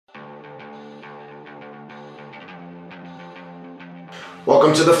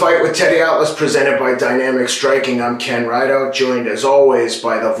Welcome to the Fight with Teddy Atlas, presented by Dynamic Striking. I'm Ken Rideout, joined as always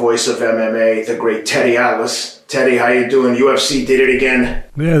by the voice of MMA, the great Teddy Atlas. Teddy, how you doing? UFC did it again.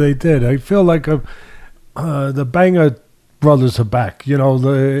 Yeah, they did. I feel like the Banger brothers are back. You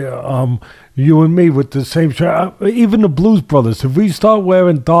know, you and me with the same shirt. Even the Blues brothers. If we start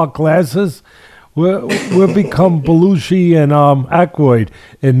wearing dark glasses, we'll become Belushi and Aykroyd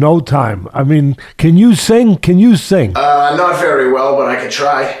in no time. I mean, can you sing? Not very well, but I can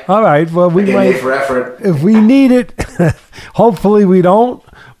try. All right. Well, we might. For effort. If we need it, hopefully we don't.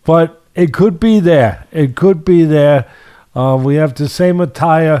 But it could be there. We have the same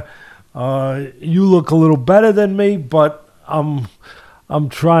attire. You look a little better than me, but I'm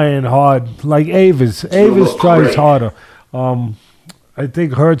trying hard. Like Avis tries great. harder. I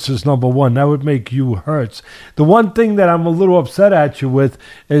think Hertz is number one. That would make you Hertz. The one thing that I'm a little upset at you with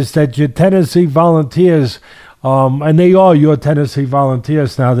is that your Tennessee Volunteers, and they are your Tennessee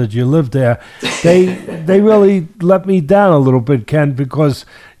Volunteers now that you live there, they really let me down a little bit, Ken, because,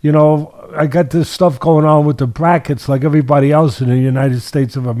 you know, I got this stuff going on with the brackets like everybody else in the United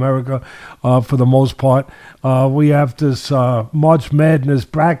States of America, for the most part. We have this March Madness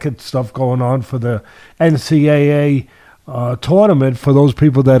bracket stuff going on for the NCAA tournament for those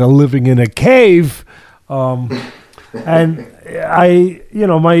people that are living in a cave. And I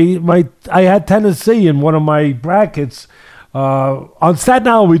had Tennessee in one of my brackets. On Staten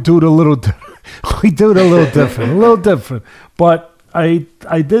Island, we do it a little different. But I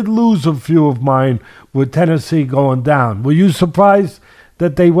did lose a few of mine with Tennessee going down. Were you surprised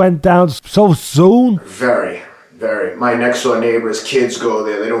that they went down so soon? Very. My next door neighbor's kids go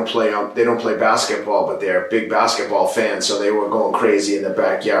there. They don't play basketball, but they're big basketball fans, so they were going crazy in the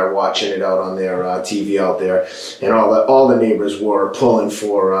backyard watching it out on their TV out there. And all the neighbors were pulling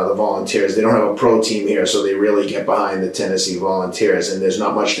for the Volunteers. They don't have a pro team here, so they really get behind the Tennessee Volunteers, and there's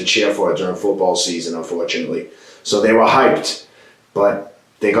not much to cheer for during football season, unfortunately. So they were hyped, but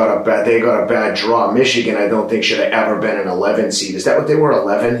they got a bad draw. Michigan, I don't think, should have ever been an 11 seed. Is that what they were,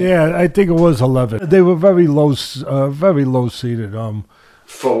 11? Yeah, I think it was 11. They were very low seeded.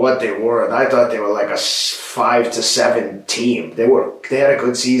 For what they were, I thought they were like a 5-7 team. They had a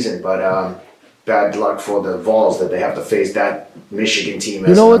good season, but bad luck for the Vols that they have to face that Michigan team.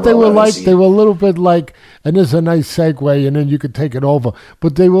 You know what they were like? Seed. They were a little bit like, and this is a nice segue, and then you could take it over.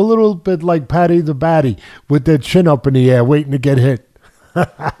 But they were a little bit like Paddy the Baddy with their chin up in the air, waiting to get hit.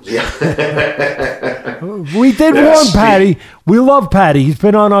 Yeah. We did warn Paddy. We love Paddy. He's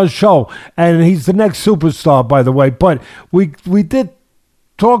been on our show, and he's the next superstar, by the way. But we did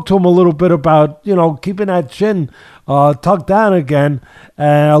talk to him a little bit about, you know, keeping that chin tucked down again,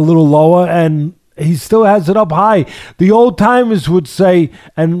 a little lower, and he still has it up high. The old timers would say,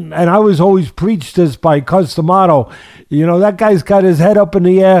 and I was always preached this by Customato, you know, that guy's got his head up in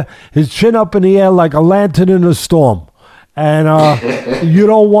the air, his chin up in the air like a lantern in a storm. And you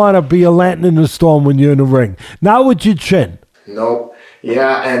don't want to be a lantern in the storm when you're in the ring. Not with your chin. Nope.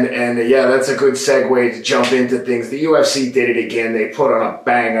 Yeah, and yeah, that's a good segue to jump into things. The UFC did it again. They put on a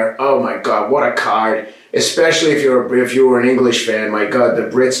banger. Oh my God, what a card! Especially if you were an English fan. My God, the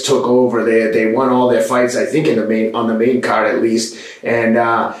Brits took over. They won all their fights, I think, on the main card at least. And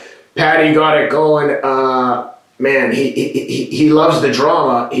Paddy got it going. Man, he loves the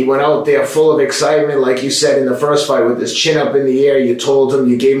drama. He went out there full of excitement, like you said in the first fight, with his chin up in the air. You told him,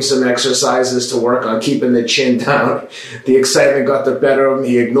 you gave him some exercises to work on keeping the chin down. The excitement got the better of him.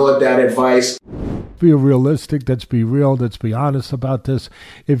 He ignored that advice. Be realistic. Let's be real. Let's be honest about this.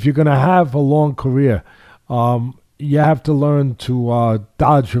 If you're going to have a long career, you have to learn to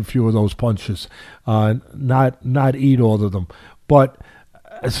dodge a few of those punches, not eat all of them. But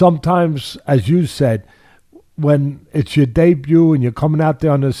sometimes, as you said, when it's your debut and you're coming out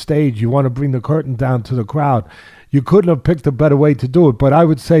there on the stage, you want to bring the curtain down to the crowd. You couldn't have picked a better way to do it. But I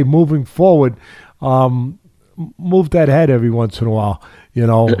would say moving forward, move that head every once in a while, you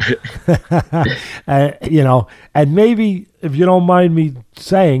know. You know, and maybe, if you don't mind me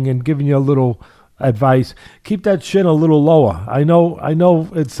saying and giving you a little advice, keep that chin a little lower. I know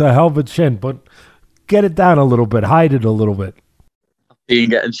it's a hell of a chin, but get it down a little bit, hide it a little bit.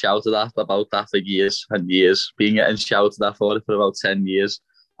 Been getting shouted at about that for years and years. Been getting shouted at for it for about 10 years.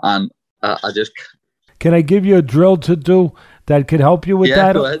 And I just... Can I give you a drill to do that could help you with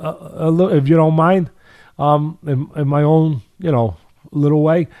that? Go ahead. A little, if you don't mind, in my own, you know, little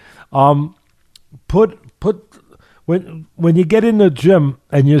way. Put when you get in the gym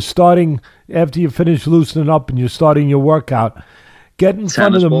and you're starting, after you finish loosening up and you're starting your workout, get in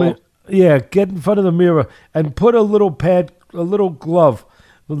front of the mirror. Yeah, get in front of the mirror and put a little pad, a little glove,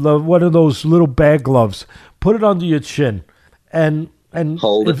 one of those little bag gloves. Put it under your chin, and and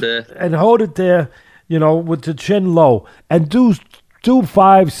hold it there. And hold it there, with the chin low, and do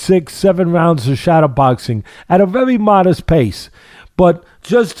 5, 6, 7 rounds of shadow boxing at a very modest pace, but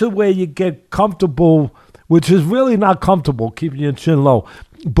just to where you get comfortable, which is really not comfortable keeping your chin low,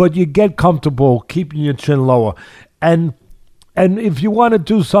 but you get comfortable keeping your chin lower. And if you want to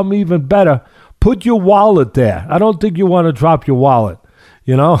do something even better, put your wallet there. I don't think you want to drop your wallet.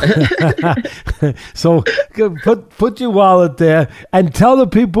 So put your wallet there and tell the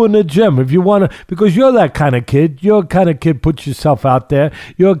people in the gym if you want to, because you're that kind of kid. You're a kind of kid, put yourself out there.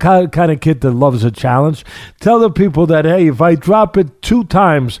 You're a kind of kid that loves a challenge. Tell the people that, hey, if I drop it 2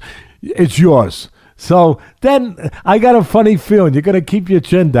 times, it's yours. So then I got a funny feeling you're going to keep your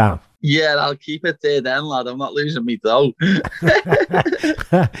chin down. Yeah, I'll keep it there then, lad. I'm not losing me dough.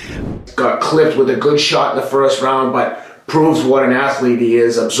 Got clipped with a good shot in the first round, but proves what an athlete he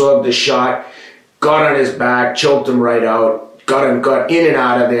is. Absorbed the shot, got on his back, choked him right out, got in and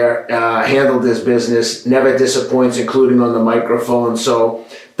out of there, handled his business, never disappoints, including on the microphone. So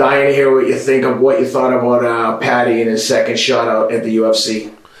dying to hear what you think of what you thought about Paddy in his second shot out at the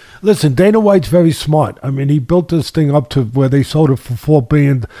UFC. Listen, Dana White's very smart. I mean, he built this thing up to where they sold it for $4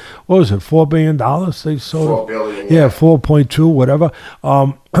 billion. What was it, $4 billion? They sold $4 billion. Yeah, 4.2, whatever.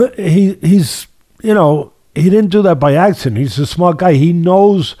 He's, he didn't do that by accident. He's a smart guy. He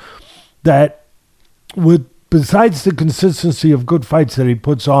knows that besides the consistency of good fights that he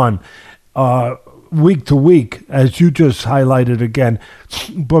puts on week to week, as you just highlighted again,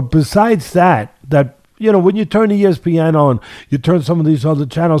 but besides that when you turn ESPN on, you turn some of these other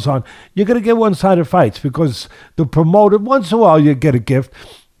channels on, you're going to get one-sided fights because the promoter, once in a while you get a gift,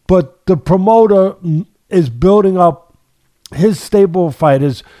 but the promoter is building up his stable of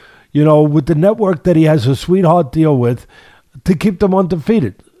fighters, with the network that he has a sweetheart deal with to keep them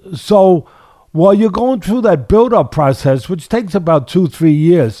undefeated. So while you're going through that build-up process, which takes about 2-3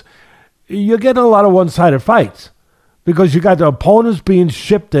 years, you're getting a lot of one-sided fights. Because you got the opponents being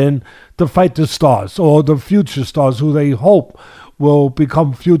shipped in to fight the stars or the future stars who they hope will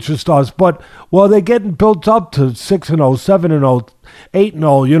become future stars. But while they're getting built up to 6-0, 7-0,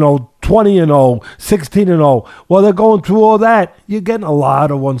 8-0, 20-0, 16-0, while they're going through all that, you're getting a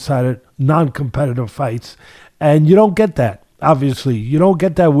lot of one-sided, non-competitive fights. And you don't get that, obviously. You don't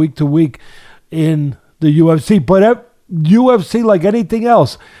get that week to week in the UFC. But UFC, like anything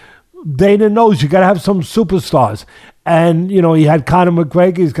else, Dana knows you got to have some superstars. And, he had Conor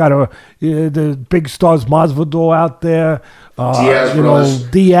McGregor. He's got the big stars, Masvidal out there.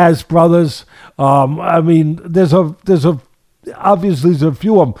 Diaz brothers. I mean, there's obviously there's a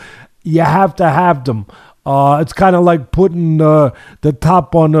few of them. You have to have them. It's kind of like putting the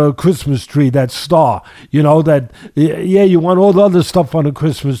top on a Christmas tree, that star. You want all the other stuff on a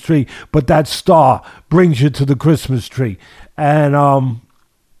Christmas tree, but that star brings you to the Christmas tree. And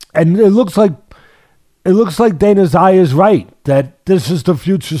it looks like Dana's eye is right, that this is the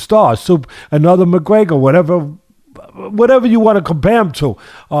future star. So another McGregor, whatever you want to compare him to,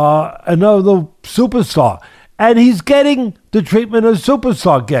 another superstar. And he's getting the treatment a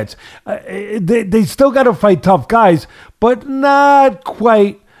superstar gets. They still got to fight tough guys, but not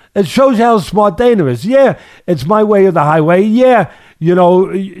quite. It shows you how smart Dana is. Yeah, it's my way or the highway. Yeah,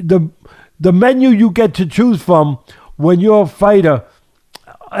 the menu you get to choose from when you're a fighter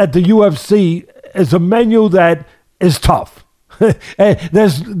at the UFC is a menu that is tough.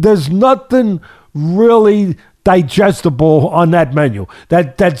 There's nothing really digestible on that menu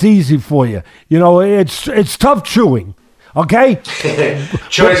that's easy for you. It's tough chewing. Okay?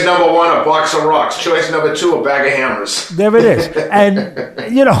 Choice number 1, a box of rocks. Choice number 2, a bag of hammers. There it is.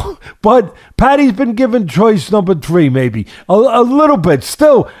 And, but Paddy's been given choice number 3, maybe. A little bit.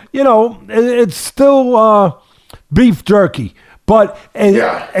 Still, it's still beef jerky. But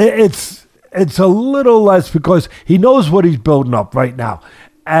it's a little less because he knows what he's building up right now.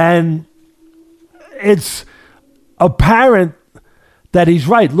 And it's apparent that he's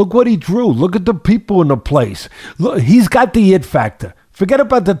right. Look what he drew. Look at the people in the place. Look, he's got the it factor. Forget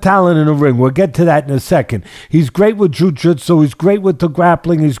about the talent in the ring. We'll get to that in a second. He's great with jiu-jitsu. He's great with the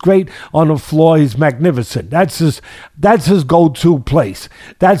grappling. He's great on the floor. He's magnificent. That's his go-to place.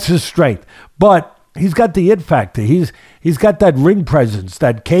 That's his strength. But he's got the it factor. He's got that ring presence,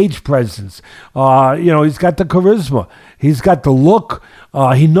 that cage presence. He's got the charisma. He's got the look.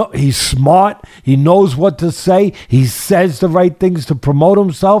 He's smart. He knows what to say. He says the right things to promote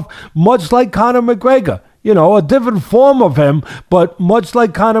himself, much like Conor McGregor. A different form of him, but much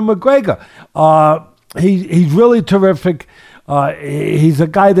like Conor McGregor. He's really terrific. He's a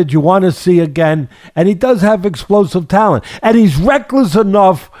guy that you want to see again, and he does have explosive talent. And he's reckless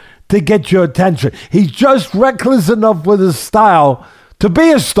enough to get your attention. He's just reckless enough with his style to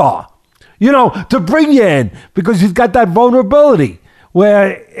be a star. You know, to bring you in because he's got that vulnerability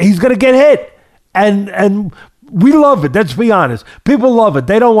where he's going to get hit. And we love it. Let's be honest. People love it.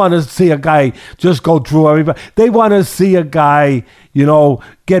 They don't want to see a guy just go through everybody. They want to see a guy, you know,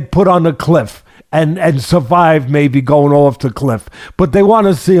 get put on the cliff and survive maybe going off the cliff. But they want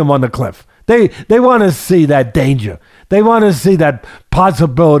to see him on the cliff. They want to see that danger. They want to see that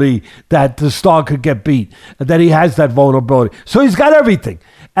possibility that the star could get beat, that he has that vulnerability. So he's got everything.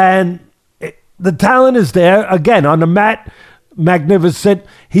 And the talent is there. Again, on the mat, magnificent.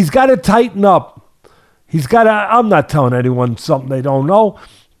 He's got to tighten up. He's got to, I'm not telling anyone something they don't know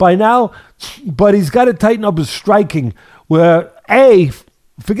by now, but he's got to tighten up his striking where,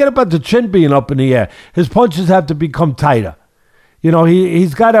 forget about the chin being up in the air. His punches have to become tighter. You know,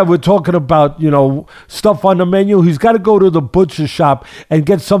 he's got to, we're talking about, you know, stuff on the menu. He's got to go to the butcher shop and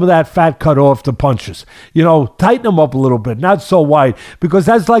get some of that fat cut off the punches. You know, tighten them up a little bit, not so wide, because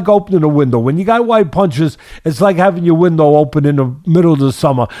that's like opening a window. When you got wide punches, it's like having your window open in the middle of the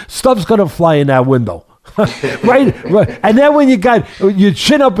summer. Stuff's going to fly in that window. right. And then when you got your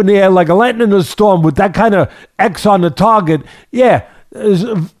chin up in the air like a lantern in a storm with that kind of X on the target,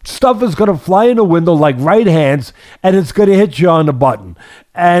 stuff is going to fly in the window like right hands, and it's going to hit you on the button.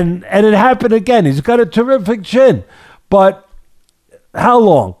 And it happened again. He's got a terrific chin, but how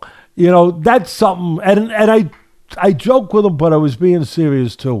long? You know, that's something. And I joke with him, but I was being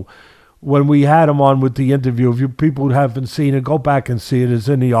serious too. When we had him on with the interview, if you people who haven't seen it, go back and see it. It's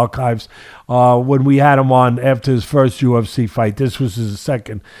in the archives. When we had him on after his first UFC fight, this was his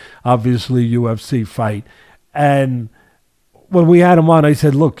second, obviously, UFC fight. And when we had him on, I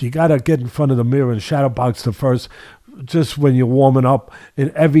said, look, you got to get in front of the mirror and shadow box the first, just when you're warming up,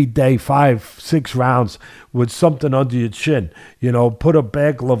 in every day, 5-6 rounds with something under your chin. You know, put a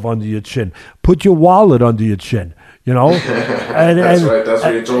bag glove under your chin. Put your wallet under your chin. You know, That's right. That's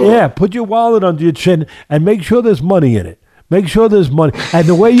what you told me. Yeah, put your wallet under your chin and make sure there's money in it. Make sure there's money, and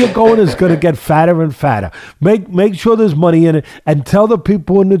the way you're going is going to get fatter and fatter. Make sure there's money in it, and tell the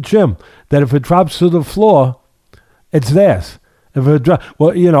people in the gym that if it drops to the floor, it's theirs. If it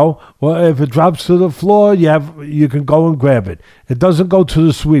if it drops to the floor, you can go and grab it. It doesn't go to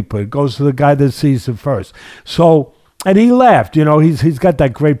the sweeper; it goes to the guy that sees it first. So, and he laughed. You know, he's got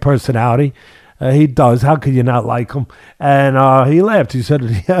that great personality. He does. How could you not like him? And he laughed. He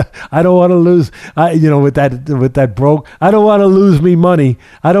said, "Yeah, I don't want to lose. With that broke. I don't want to lose me money.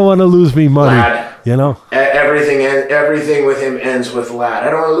 I don't want to lose me money. Lad, you know, everything with him ends with lad.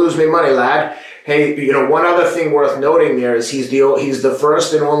 I don't want to lose me money, lad." Hey, you know, one other thing worth noting there is he's the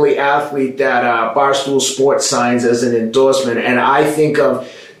first and only athlete that Barstool Sports signs as an endorsement, and I think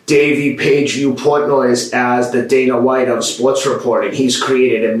of Davey Pageview Portnoy as the Dana White of sports reporting. He's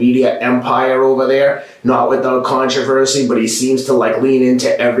created a media empire over there, not without controversy, but he seems to lean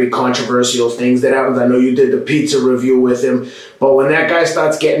into every controversial things that happens. I know you did the pizza review with him, but when that guy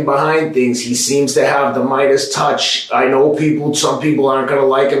starts getting behind things, he seems to have the Midas touch. I know some people aren't going to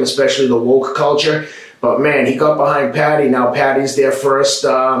like him, especially the woke culture. But man, he got behind Paddy. Now Paddy's their first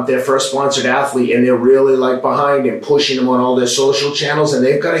sponsored athlete, and they're really behind him, pushing him on all their social channels, and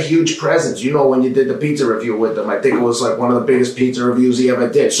they've got a huge presence. You know, when you did the pizza review with them, I think it was one of the biggest pizza reviews he ever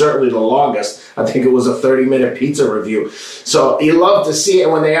did. Certainly the longest. I think it was a 30-minute pizza review. So he loved to see it.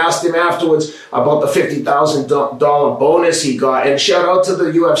 When they asked him afterwards about the $50,000 bonus he got, and shout out to the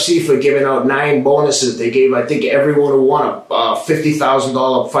UFC for giving out 9 bonuses. They gave, I think, everyone who won a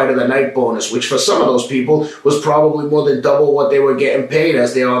 $50,000 fight of the night bonus, which for some of those people was probably more than double what they were getting paid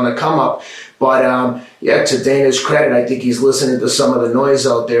as they're on the come up. But to Dana's credit, I think he's listening to some of the noise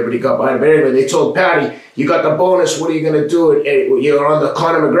out there, but he got behind him. But anyway, they told Paddy, you got the bonus, what are you going to do? You're on the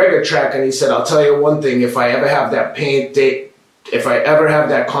Conor McGregor track, and he said, I'll tell you one thing, if I ever have that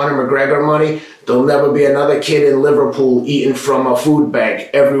Conor McGregor money, there'll never be another kid in Liverpool eating from a food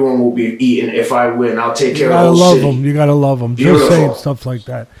bank. Everyone will be eating if I win. I'll take care of the whole city. You gotta love them. Beautiful. Just saying stuff like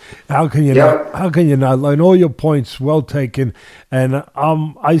that. How can you not? How can you not? Like, all your points well taken, and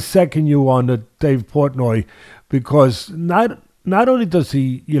I second you on the Dave Portnoy, because not only does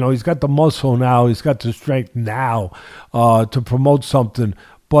he, he's got the muscle now, he's got the strength now to promote something,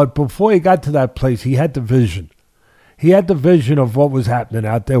 but before he got to that place, he had the vision. He had the vision of what was happening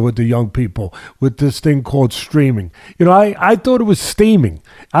out there with the young people, with this thing called streaming. I thought it was steaming.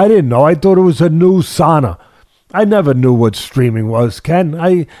 I didn't know. I thought it was a new sauna. I never knew what streaming was, Ken.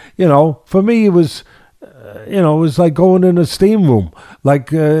 For me, it was, it was like going in a steam room.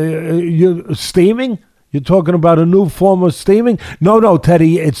 Like, you're steaming? You're talking about a new form of steaming? No,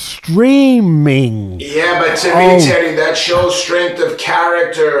 Teddy, it's streaming. Yeah, but to me, Teddy, that shows strength of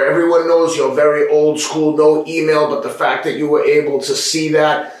character. Everyone knows you're very old school, no email, but the fact that you were able to see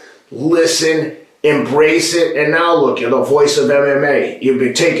that, listen, embrace it, and now look, you're the voice of MMA. You've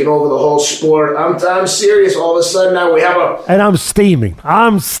been taking over the whole sport. I'm serious. All of a sudden now we have a... And I'm steaming.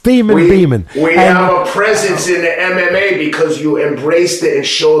 Beaming. We have a presence in the MMA because you embraced it and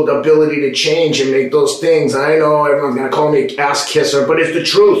showed the ability to change and make those things. I know everyone's going to call me ass kisser, but it's the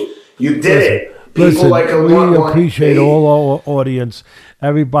truth. You did it. People we appreciate all our audience,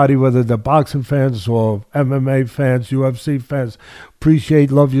 everybody, whether they're boxing fans or MMA fans, UFC fans.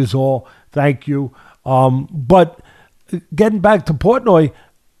 Appreciate, love yous all. Thank you. But getting back to Portnoy,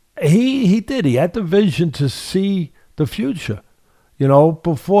 he did. He had the vision to see the future,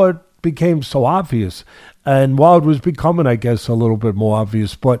 before it became so obvious. And while it was becoming, I guess, a little bit more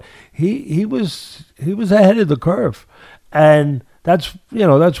obvious, but he was ahead of the curve. And that's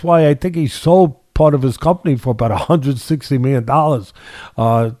why I think he sold part of his company for about $160 million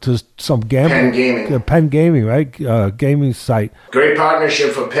to some gambling. Penn Gaming, right? Gaming site. Great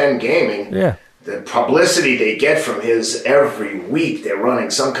partnership for Penn Gaming. Yeah. The publicity they get from his every week, they're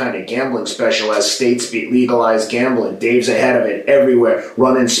running some kind of gambling special as states legalize gambling. Dave's ahead of it everywhere,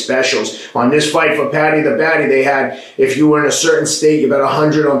 running specials. On this fight for Paddy the Baddy, they had, if you were in a certain state, you bet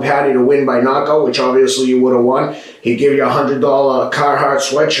 100 on Paddy to win by knockout, which obviously you would have won. He'd give you a $100 Carhartt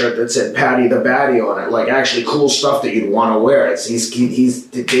sweatshirt that said Paddy the Baddy on it. Like actually cool stuff that you'd want to wear.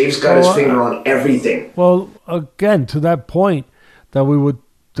 Dave's got his finger on everything. Well, again, to that point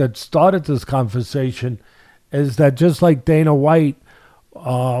that started this conversation is that just like Dana White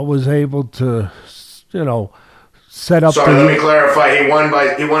was able to, set up. Sorry, let me clarify. He won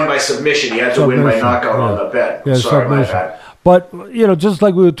by submission. He had to win by knockout on the bet. Yeah, sorry, submission. my bad. But just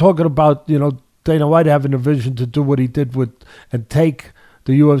like we were talking about, Dana White having a vision to do what he did and take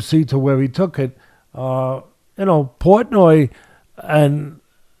the UFC to where he took it. Portnoy and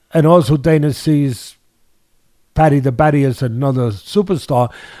also Dana sees Paddy the Baddy as another superstar.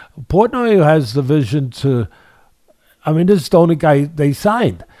 Portnoy has the vision to. I mean, this is the only guy they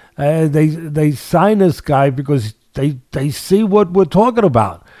signed. They signed this guy because they see what we're talking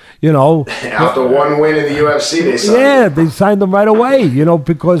about. After one win in the UFC, they signed him. Yeah, they signed him right away.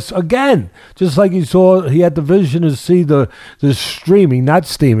 Because again, just like he had the vision to see the streaming, not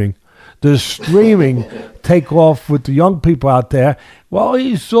steaming, the streaming take off with the young people out there. Well,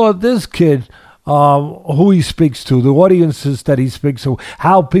 he saw this kid. Who he speaks to, the audiences that he speaks to,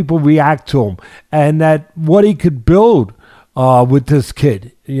 how people react to him, and that what he could build with this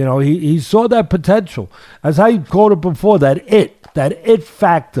kid. He saw that potential. As I quoted before, that it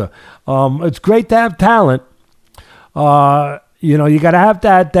factor. It's great to have talent. You got to have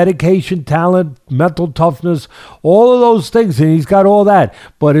that dedication, talent, mental toughness, all of those things, and he's got all that.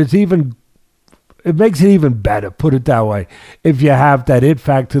 But it makes it even better, put it that way, if you have that it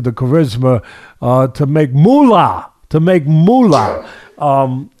factor, the charisma to make moolah.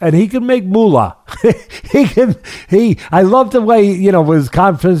 And he can make moolah. I love the way, with his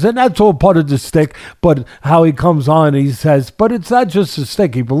confidence, and that's all part of the stick, but how he comes on, he says, but it's not just a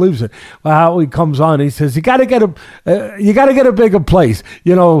stick, he believes it. How he comes on, he says, you got to get a bigger place,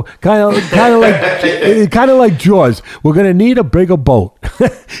 kind of like Jaws. We're going to need a bigger boat.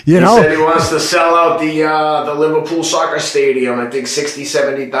 He said he wants to sell out the Liverpool soccer stadium, I think 60,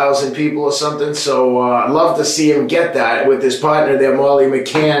 70,000 people or something, so I'd love to see him get that with his partner there, Molly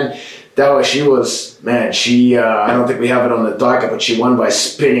McCann. I don't think we have it on the docket, but she won by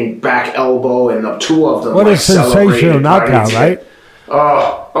spinning back elbow, and two of them. What a sensational knockout, right?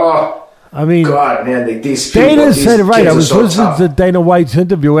 I mean, God, man, these people, Dana said it right. I was listening tough. to Dana White's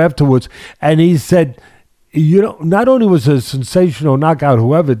interview afterwards, and he said, not only was it a sensational knockout,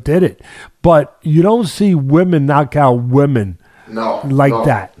 whoever did it, but you don't see women knock out women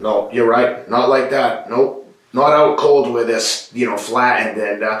that. No, you're right. Not like that. Nope. Not out cold with this, flattened.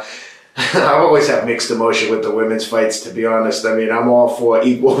 And I always have mixed emotion with the women's fights, to be honest. I mean, I'm all for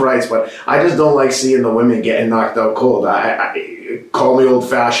equal rights, but I just don't like seeing the women getting knocked out cold. I call me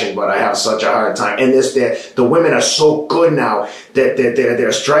old-fashioned, but I have such a hard time. And the women are so good now that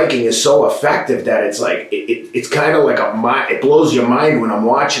their striking is so effective that it's like it's kind of like it blows your mind when I'm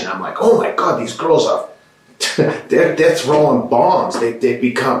watching. I'm like, oh my God, these girls are. They're throwing bombs. They've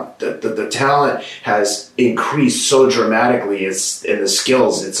become the talent has increased so dramatically. In the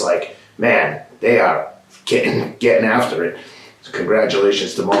skills. It's like, man, they are getting after it. So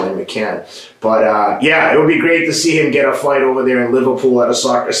congratulations to Molly McCann. But it would be great to see him get a fight over there in Liverpool at a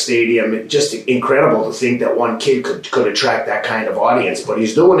soccer stadium. It's just incredible to think that one kid could attract that kind of audience. But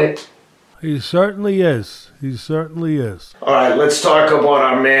he's doing it. He certainly is. He certainly is. All right, let's talk about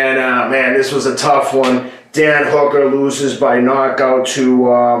our man. Man, this was a tough one. Dan Hooker loses by knockout to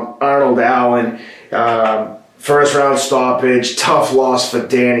Arnold Allen. First round stoppage. Tough loss for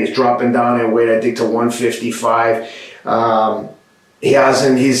Dan. He's dropping down in weight, I think, to 155. He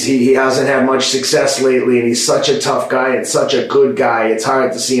hasn't had much success lately, and he's such a tough guy and such a good guy. It's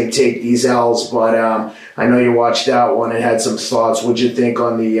hard to see him take these L's, but I know you watched that one and had some thoughts. What'd you think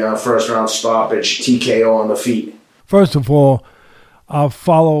on the first round stoppage, TKO on the feet? First of all, I'll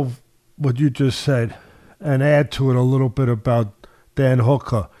follow what you just said and add to it a little bit about Dan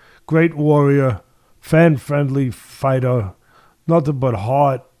Hooker. Great warrior, fan-friendly fighter, nothing but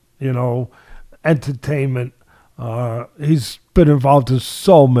heart, entertainment. He's been involved in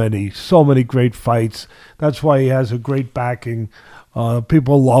so many great fights. That's why he has a great backing.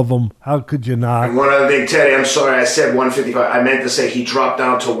 People love him. How could you not? And one other thing, Teddy, I'm sorry, I said 155. I meant to say he dropped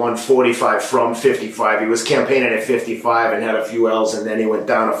down to 145 from 55. He was campaigning at 55 and had a few L's, and then he went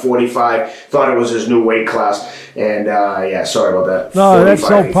down to 45. Thought it was his new weight class. And, yeah, sorry about that. No, that's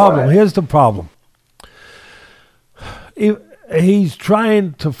no problem. Here's the problem. He's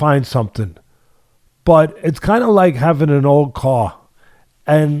trying to find something. But it's kind of like having an old car.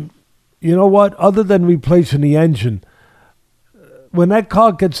 And you know what? Other than replacing the engine, when that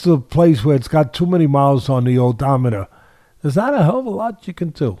car gets to a place where it's got too many miles on the odometer, there's not a hell of a lot you can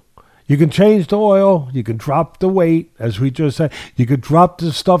do. You can change the oil. You can drop the weight, as we just said. You could drop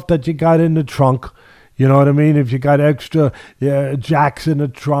the stuff that you got in the trunk. You know what I mean? If you got extra jacks in the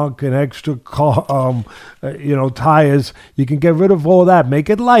trunk and extra car, tires, you can get rid of all that. Make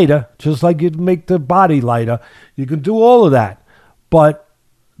it lighter, just like you'd make the body lighter. You can do all of that. But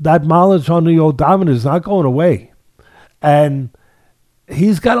that mileage on the odometer is not going away. And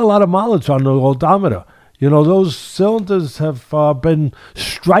he's got a lot of mileage on the odometer. Those cylinders have been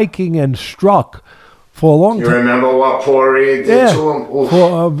striking and struck for a long time. You remember what Poirier did to him?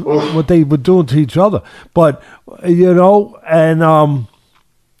 For what they were doing to each other. But, and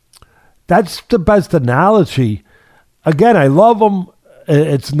that's the best analogy. Again, I love him.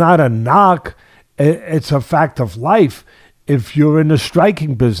 It's not a knock. It's a fact of life. If you're in the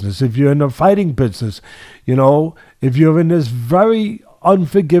striking business, if you're in the fighting business, if you're in this very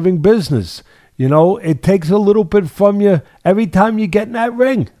unforgiving business, it takes a little bit from you every time you get in that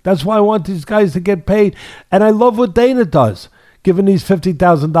ring. That's why I want these guys to get paid. And I love what Dana does, giving these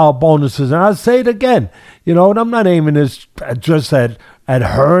 $50,000 bonuses. And I'll say it again, and I'm not aiming this just at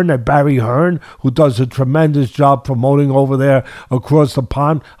Hearn, at Barry Hearn, who does a tremendous job promoting over there across the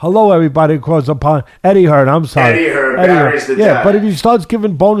pond. Hello, everybody across the pond. Eddie Hearn, I'm sorry. Eddie Hearn, Barry's the dad. But if he starts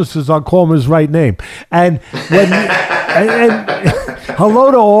giving bonuses, I'll call him his right name. And when and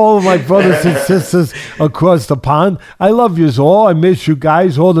hello to all of my brothers and sisters across the pond. I love yous all. I miss you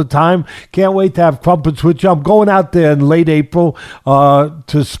guys all the time. Can't wait to have crumpets with you. I'm going out there in late April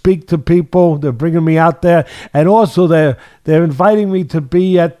to speak to people. They're bringing me out there. And also they're inviting me to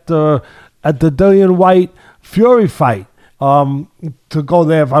be at the Dillian White Fury fight. To go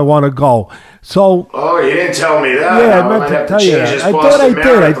there if I want to go. So. Oh, you didn't tell me that. Yeah, I meant to tell you that. I thought I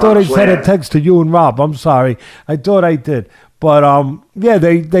did. I thought I sent a text to you and Rob. I'm sorry. I thought I did. But,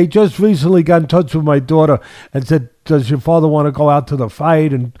 they just recently got in touch with my daughter and said, does your father want to go out to the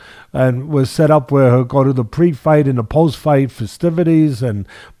fight? And we're set up where he'll go to the pre-fight and the post-fight festivities and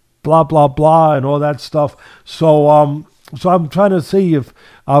blah, blah, blah, and all that stuff. So I'm trying to see if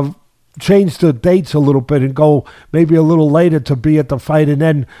I've change the dates a little bit and go maybe a little later to be at the fight and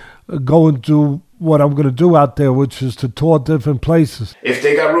then go and do what I'm going to do out there, which is to tour different places. If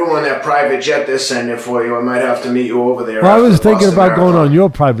they got room on that private jet they're sending for you, I might have to meet you over there. Well, I was thinking about going on your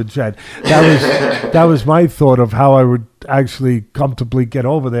private jet. That was my thought of how I would actually comfortably get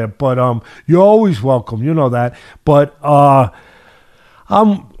over there. But you're always welcome, you know that. But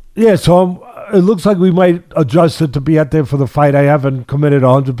it looks like we might adjust it to be out there for the fight. I haven't committed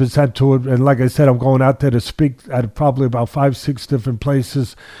 100% to it. And like I said, I'm going out there to speak at probably about 5-6 different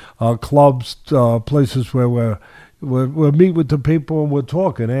places, clubs, places where we'll meet with the people and we'll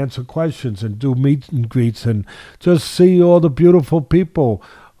talk and answer questions and do meet and greets and just see all the beautiful people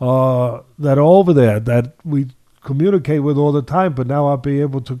that are over there that we communicate with all the time. But now I'll be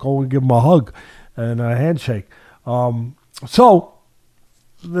able to go and give them a hug and a handshake. So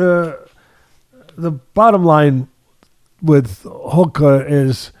the bottom line with Hooker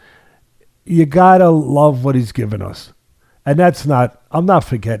is you gotta love what he's given us, and I'm not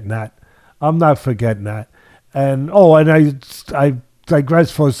forgetting that. And I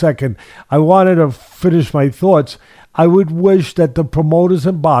digress for a second. I wanted to finish my thoughts. I would wish that the promoters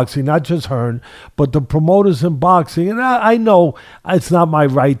in boxing, not just Hearn, but the promoters in boxing, and I know it's not my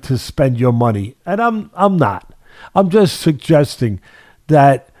right to spend your money, and I'm not. I'm just suggesting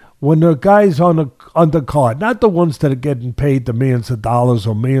that when the guys on the undercard, not the ones that are getting paid the millions of dollars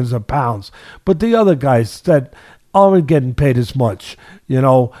or millions of pounds, but the other guys that aren't getting paid as much,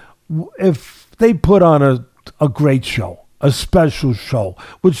 if they put on a great show, a special show,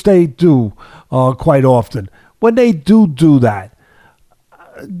 which they do quite often. When they do that,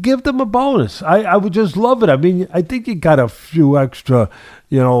 give them a bonus. I would just love it. I mean, I think you got a few extra,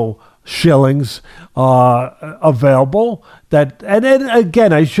 shillings available. And then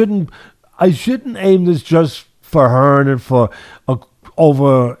again, I shouldn't aim this just for Hearn and for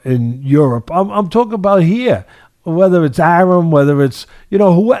over in Europe. I'm talking about here. Whether it's Aram, whether it's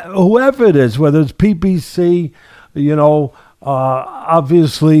whoever it is, whether it's PPC,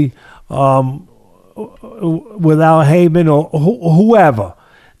 obviously. Without Heyman or whoever,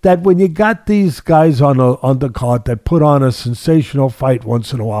 that when you got these guys on the undercard that put on a sensational fight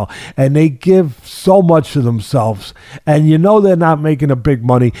once in a while, and they give so much of themselves, and they're not making a big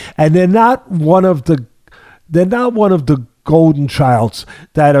money, and they're not one of the golden childs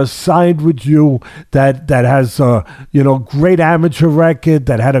that are signed with you, that has a great amateur record,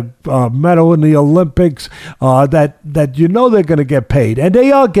 that had a medal in the Olympics, that they're going to get paid, and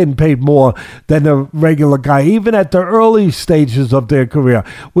they are getting paid more than the regular guy, even at the early stages of their career.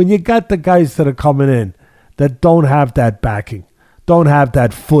 When you got the guys that are coming in that don't have that backing, don't have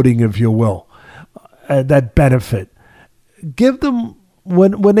that footing, if you will, that benefit, give them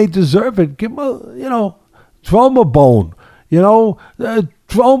when they deserve it. Give them throw them a bone. Throw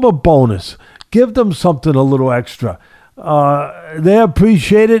them a bonus. Give them something a little extra. They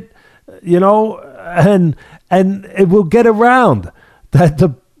appreciate it, and it will get around that the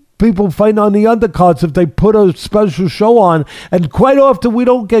people fighting on the undercards, if they put a special show on, and quite often we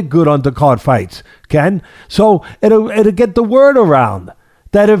don't get good undercard fights, Ken. So it'll get the word around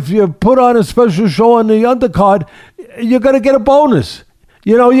that if you put on a special show on the undercard, you're going to get a bonus.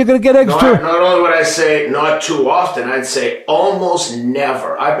 You're going to get extra. Not only would I say not too often, I'd say almost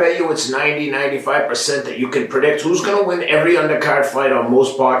never. I bet you it's 90-95% that you can predict who's going to win every undercard fight on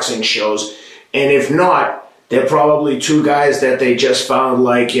most boxing shows. And if not, they're probably two guys that they just found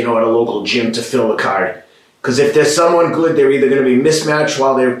at a local gym to fill the card. Because if there's someone good, they're either going to be mismatched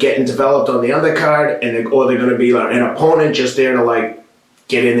while they're getting developed on the undercard, or they're going to be an opponent just there to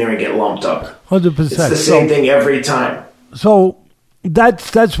get in there and get lumped up. 100%. It's the same thing every time. So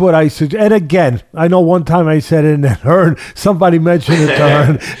that's what I suggest. And again, I know one time I said it and Hearn, somebody mentioned it to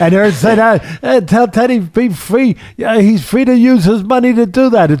Hearn, and Hearn said, tell Teddy be free. Yeah, he's free to use his money to do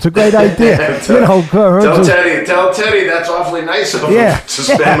that. It's a great idea. tell Teddy that's awfully nice of him to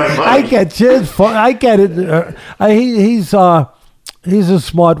spend my money. I get you. I get it. He's a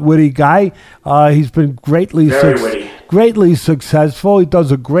smart, witty guy. He's been greatly successful. He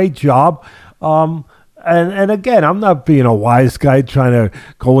does a great job. And again, I'm not being a wise guy trying to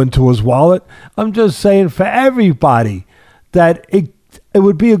go into his wallet. I'm just saying for everybody that it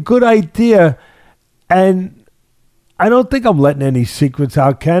would be a good idea. And I don't think I'm letting any secrets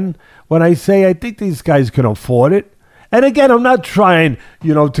out, Ken, when I say I think these guys can afford it. And again, I'm not trying,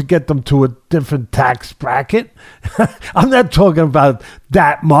 to get them to a different tax bracket. I'm not talking about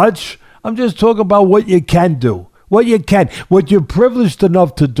that much. I'm just talking about what you can do, what you're privileged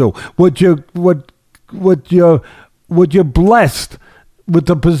enough to do, what you're blessed with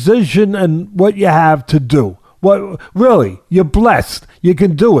the position and what you have to do. What really, you're blessed. You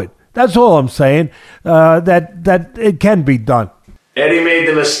can do it. That's all I'm saying. That it can be done. Eddie made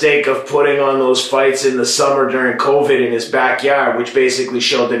the mistake of putting on those fights in the summer during COVID in his backyard, which basically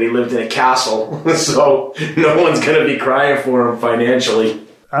showed that he lived in a castle. So no one's going to be crying for him financially.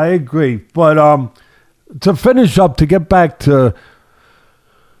 I agree. But to finish up, to get back to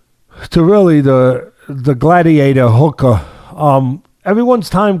really the gladiator hooker, everyone's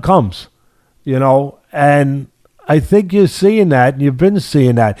time comes, and I think you're seeing that, and you've been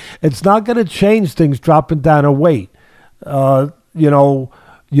seeing that. It's not going to change things dropping down a weight.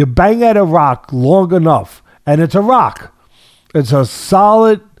 You bang at a rock long enough, and it's a rock. It's a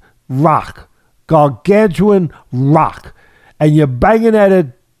solid rock, gargantuan rock, and you're banging at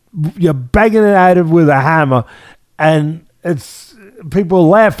it with a hammer, and people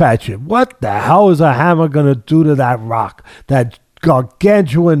laugh at you. What the hell is a hammer going to do to that rock, that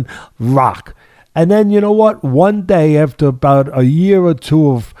gargantuan rock? And then, you know what? One day, after about a year or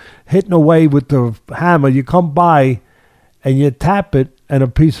two of hitting away with the hammer, you come by and you tap it and a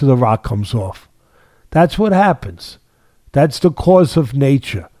piece of the rock comes off. That's what happens. That's the course of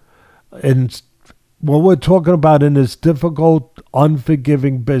nature. And what we're talking about in this difficult,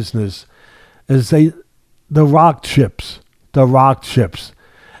 unforgiving business is the rock chips. The rock chips.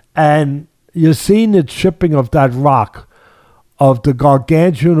 And you're seeing the chipping of that rock, of the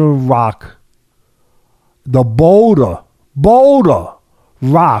gargantuan rock, the boulder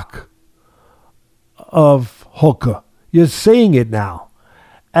rock of Hooker. You're seeing it now.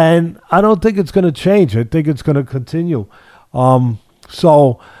 And I don't think it's going to change. I think it's going to continue. And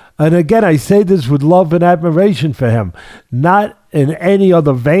again, I say this with love and admiration for him, not in any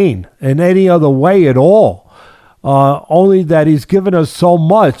other vein, in any other way at all. Only that he's given us so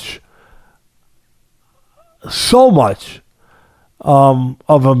much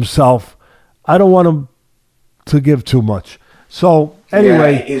of himself. I don't want him to give too much. So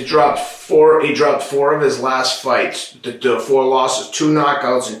anyway, yeah, he dropped four of his last fights. The 4 losses, 2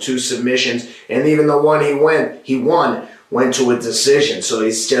 knockouts and 2 submissions, and even the one he won went to a decision. So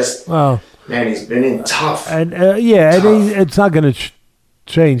he's just man, he's been in tough. And it's not going to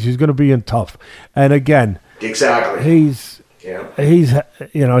change. He's going to be in tough. And again, exactly, he's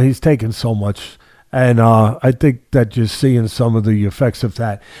taken so much. And I think that you're seeing some of the effects of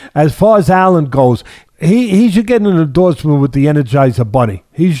that. As far as Allen goes, he should get an endorsement with the Energizer Bunny.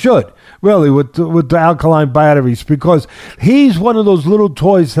 He should, really, with the alkaline batteries, because he's one of those little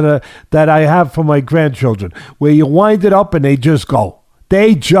toys that I have for my grandchildren, where you wind it up and they just go.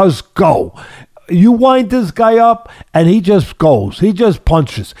 They just go. You wind this guy up, and he just goes. He just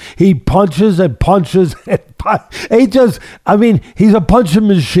punches. He punches and punches and he's a punching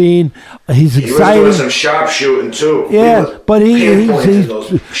machine. He's exciting. He was doing some sharpshooting, too. Yeah, but it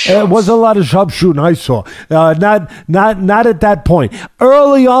was a lot of sharpshooting I saw. Not at that point.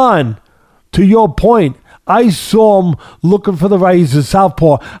 Early on, to your point, I saw him looking for the right. He's a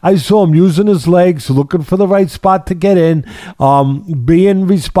southpaw. I saw him using his legs, looking for the right spot to get in, being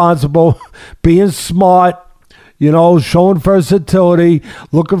responsible, being smart, showing versatility,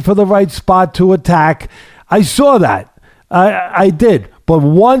 looking for the right spot to attack. I saw that. I did. But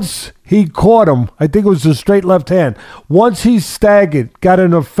once he caught him, I think it was a straight left hand. Once he staggered, got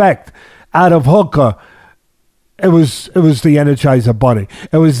an effect out of Hooker, It was the Energizer Bunny.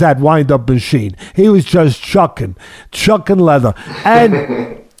 It was that wind-up machine. He was just chucking leather.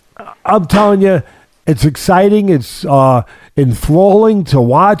 And I'm telling you, it's exciting. It's enthralling to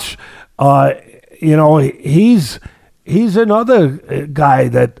watch. He's another guy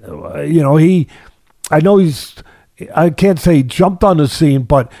that, I can't say he jumped on the scene,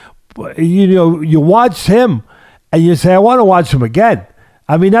 but you watch him and you say, I want to watch him again.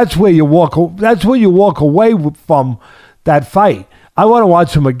 I mean, that's where you walk away from that fight. I want to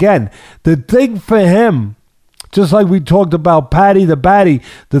watch him again. The thing for him, just like we talked about Paddy the Baddy,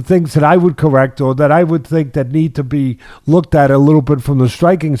 the things that I would correct or that I would think that need to be looked at a little bit from the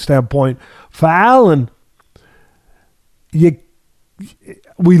striking standpoint, for Allen, we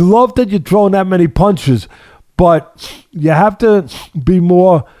love that you're throwing that many punches, but you have to be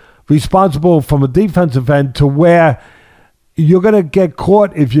more responsible from a defensive end to where you're going to get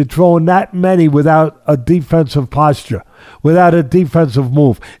caught if you're throwing that many without a defensive posture, without a defensive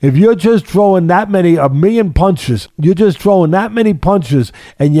move. If you're just throwing that many, 1,000,000 punches, you're just throwing that many punches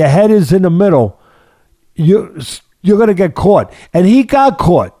and your head is in the middle, you're going to get caught. And he got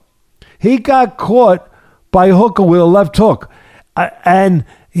caught. He got caught by Hooker with a left hook. And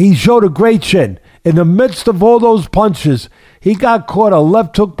he showed a great chin. In the midst of all those punches, he got caught a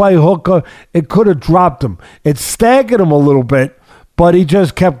left hook by Hooker. It could have dropped him. It staggered him a little bit, but he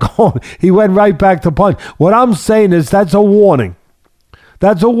just kept going. He went right back to punch. What I'm saying is that's a warning.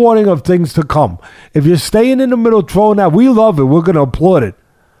 That's a warning of things to come. If you're staying in the middle throwing that, we love it. We're going to applaud it.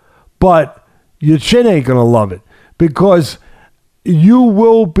 But your chin ain't going to love it because you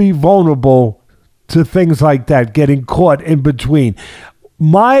will be vulnerable to things like that, getting caught in between.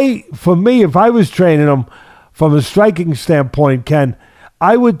 For me, if I was training him from a striking standpoint, Ken,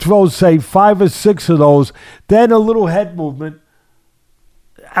 I would throw, say, 5 or 6 of those, then a little head movement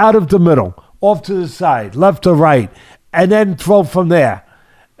out of the middle, off to the side, left to right, and then throw from there.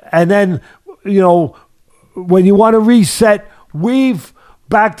 And then, when you want to reset, weave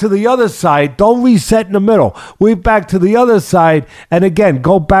back to the other side. Don't reset in the middle. Weave back to the other side, and again,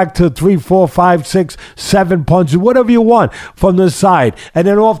 go back to 3, 4, 5, 6, 7 punches, whatever you want from the side, and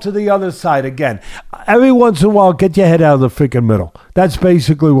then off to the other side again. Every once in a while, get your head out of the freaking middle. That's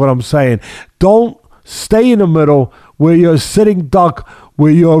basically what I'm saying. Don't stay in the middle where you're a sitting duck,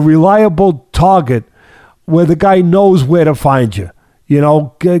 where you're a reliable target, where the guy knows where to find you.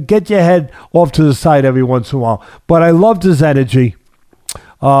 Get your head off to the side every once in a while. But I loved his energy.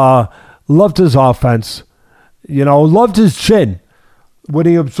 Loved his offense. Loved his chin when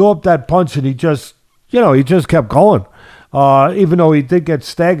he absorbed that punch, and he just kept going. Even though he did get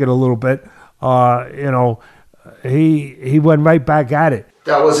staggered a little bit, he went right back at it.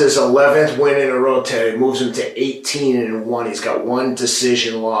 That was his 11th win in a row, Ted. It moves him to 18-1. He's got one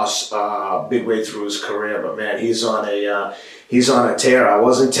decision loss, big way through his career. But man, he's on a tear. I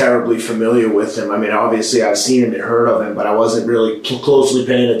wasn't terribly familiar with him. I mean, obviously I've seen him and heard of him, but I wasn't really closely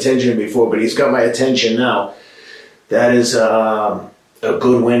paying attention before. But he's got my attention now. That is a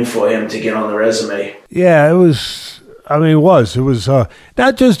good win for him to get on the resume. Yeah, it was. I mean, it was. It was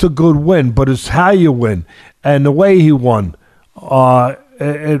not just a good win, but it's how you win and the way he won.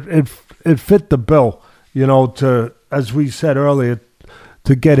 It fit the bill, to, as we said earlier,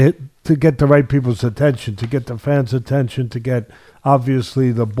 to get the right people's attention, to get the fans' attention, to get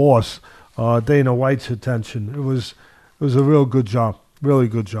obviously the boss, Dana White's attention. It was a real good job, really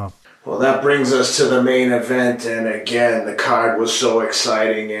good job. Well, that brings us to the main event, and again, the card was so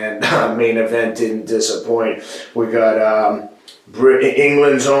exciting, and main event didn't disappoint. We got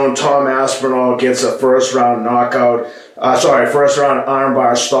England's own Tom Aspinall gets a first round armbar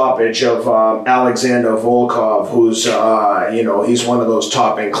stoppage of Alexander Volkov, who's, he's one of those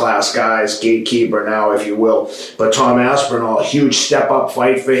top-in-class guys, gatekeeper now, if you will. But Tom Aspinall, a huge step-up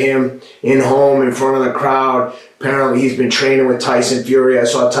fight for him, in front of the crowd. Apparently, he's been training with Tyson Fury. I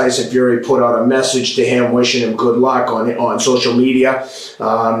saw Tyson Fury put out a message to him wishing him good luck on social media.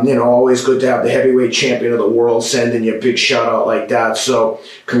 Always good to have the heavyweight champion of the world sending you a big shout-out like that. So,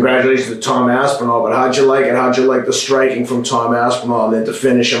 congratulations to Tom Aspinall. But how'd you like it? How'd you like the striking from Tom Aspinall and then to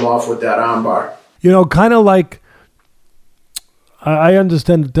finish him off with that armbar? Kind of like, I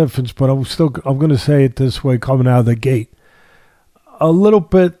understand the difference, but I'm going to say it this way coming out of the gate. A little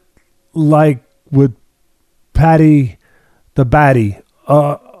bit like with Paddy, the Baddy,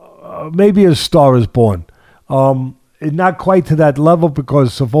 maybe A Star Is Born. Not quite to that level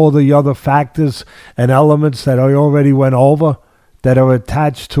because of all the other factors and elements that I already went over that are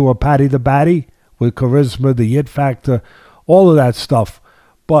attached to a Paddy the Baddy with charisma, the it factor, all of that stuff.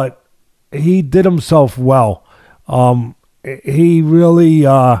 But he did himself well. He really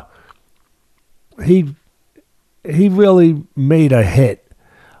made a hit.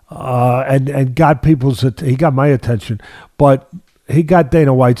 And got he got my attention, but he got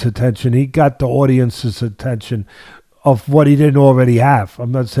Dana White's attention. He got the audience's attention of what he didn't already have.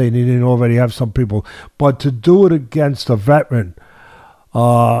 I'm not saying he didn't already have some people, but to do it against a veteran,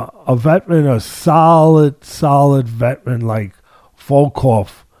 a solid veteran like Volkov,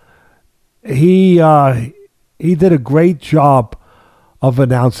 he did a great job of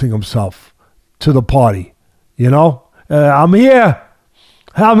announcing himself to the party. I'm here.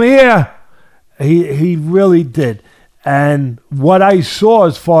 He really did. And what I saw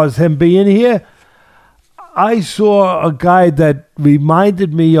as far as him being here, I saw a guy that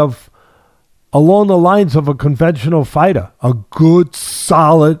reminded me of, along the lines of a conventional fighter, a good,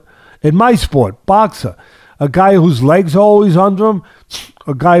 solid, in my sport, boxer, a guy whose legs are always under him,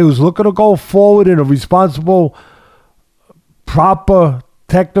 a guy who's looking to go forward in a responsible, proper,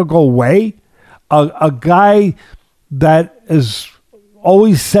 technical way, a guy that is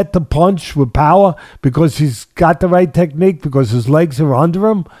always set to punch with power because he's got the right technique, because his legs are under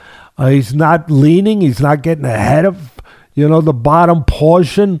him. He's not leaning. He's not getting ahead of, the bottom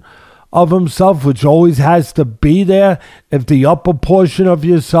portion of himself, which always has to be there if the upper portion of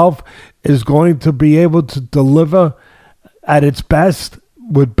yourself is going to be able to deliver at its best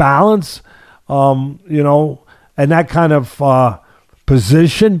with balance, and that kind of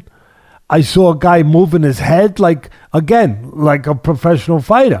position. I saw a guy moving his head like a professional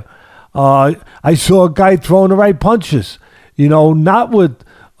fighter. I saw a guy throwing the right punches, not with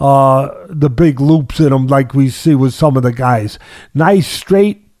the big loops in them like we see with some of the guys. Nice,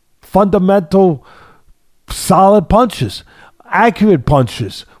 straight, fundamental, solid punches, accurate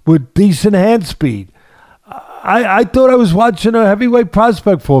punches with decent hand speed. I thought I was watching a heavyweight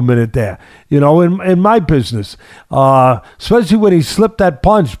prospect for a minute there, in my business. Especially when he slipped that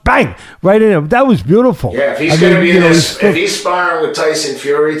punch, bang, right in him. That was beautiful. Yeah, if he's going to be if he's sparring with Tyson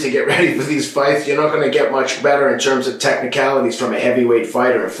Fury to get ready for these fights, you're not going to get much better in terms of technicalities from a heavyweight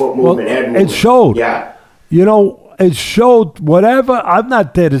fighter, foot movement, head movement. It showed. Yeah. It showed whatever. I'm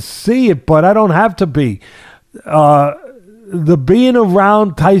not there to see it, but I don't have to be. The being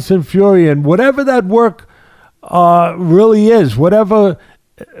around Tyson Fury and whatever that work really is, whatever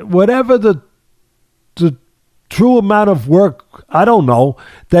the true amount of work, I don't know,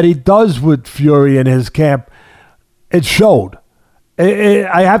 that he does with Fury in his camp, it showed.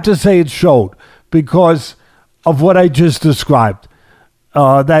 I have to say it showed because of what I just described.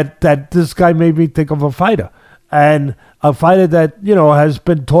 That this guy made me think of a fighter. and a fighter that, has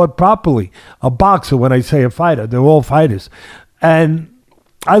been taught properly. A boxer, when I say a fighter, they're all fighters. And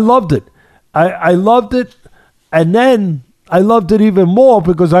I loved it. I loved it. And then I loved it even more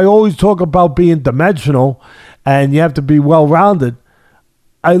because I always talk about being dimensional and you have to be well-rounded.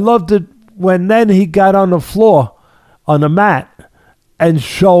 I loved it when then he got on the floor, on the mat, and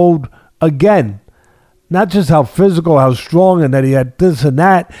showed again, not just how physical, how strong, and that he had this and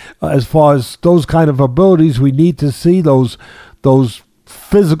that, as far as those kind of abilities. We need to see those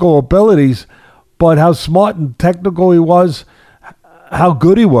physical abilities, but how smart and technical he was, how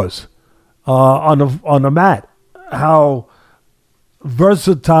good he was on the mat, how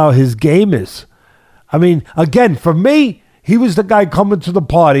versatile his game is. I mean, again, for me, he was the guy coming to the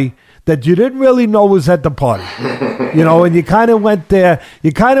party that you didn't really know was at the party. And you kind of went there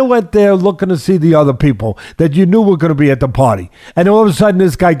looking to see the other people that you knew were going to be at the party. And all of a sudden,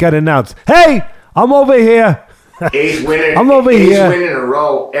 this guy got announced, "Hey, I'm over here." Eighth win in a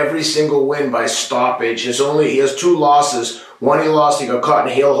row, every single win by stoppage. He has 2 losses. One he lost, he got caught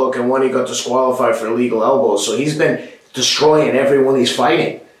in a heel hook, and one he got disqualified for illegal elbows. So he's been destroying everyone he's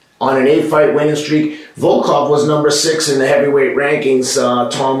fighting. On an 8-fight winning streak, Volkov was number 6 in the heavyweight rankings.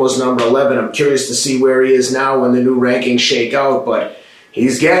 Tom was number 11. I'm curious to see where he is now when the new rankings shake out, but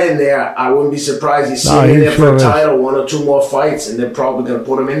he's getting there. I wouldn't be surprised he's sitting in there for a title, 1 or 2 more fights, and they're probably going to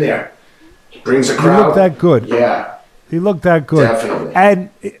put him in there. He brings a crowd. He looked that good. Yeah. He looked that good. Definitely.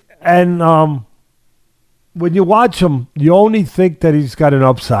 And when you watch him, you only think that he's got an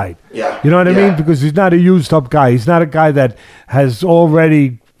upside. Yeah. You know what I mean? Because he's not a used-up guy. He's not a guy that has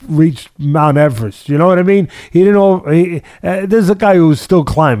already reached Mount Everest. You know what I mean? There's a guy who's still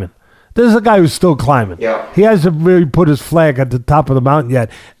climbing. Yeah. He hasn't really put his flag at the top of the mountain yet,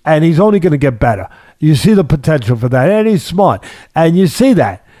 and he's only going to get better. You see the potential for that, and he's smart, and you see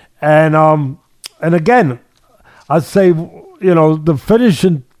that. And again, I'd say, the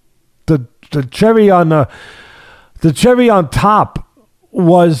finishing, the cherry on top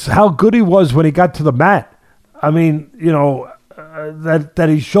was how good he was when he got to the mat. I mean, that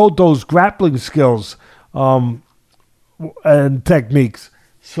he showed those grappling skills and techniques.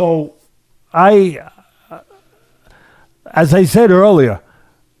 So as I said earlier,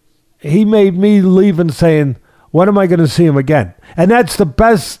 he made me leave and saying, when am I going to see him again? And that's the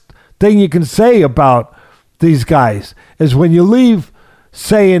best thing you can say about these guys, is when you leave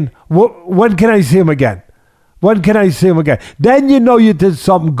saying, when can I see him again? When can I see him again? Then you know you did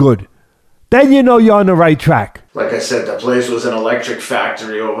something good. Then you know you're on the right track. Like I said, the place was an electric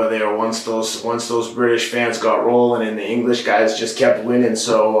factory over there once those British fans got rolling and the English guys just kept winning.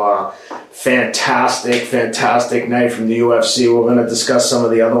 So fantastic night from the UFC. We're going to discuss some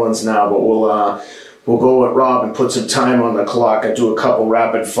of the other ones now, but we'll go with Rob and put some time on the clock and do a couple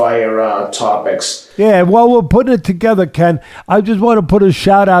rapid fire topics. Yeah, while we're putting it together, Ken, I just want to put a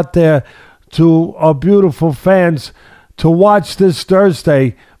shout out there to our beautiful fans to watch this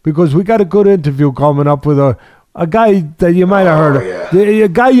Thursday, because we got a good interview coming up with a guy that you might have heard of. Yeah. A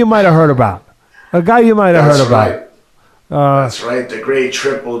guy you might have heard about. That's right, the great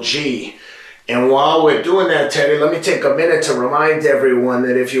Triple G. And while we're doing that, Teddy, let me take a minute to remind everyone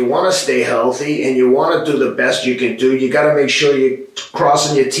that if you want to stay healthy and you want to do the best you can do, you got to make sure you're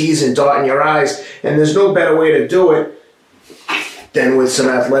crossing your T's and dotting your I's. And there's no better way to do it than with some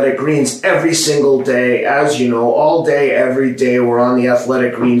Athletic Greens every single day. As you know, all day, every day, we're on the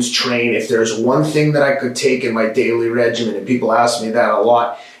Athletic Greens train. If there's one thing that I could take in my daily regimen, and people ask me that a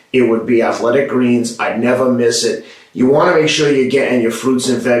lot, it would be Athletic Greens. I'd never miss it. You want to make sure you're getting your fruits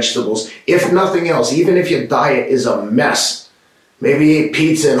and vegetables. If nothing else, even if your diet is a mess, maybe you ate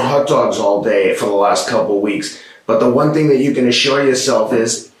pizza and hot dogs all day for the last couple of weeks, but the one thing that you can assure yourself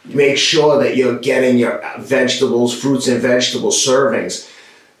is make sure that you're getting your vegetables, fruits and vegetable servings.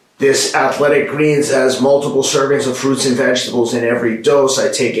 This Athletic Greens has multiple servings of fruits and vegetables in every dose. I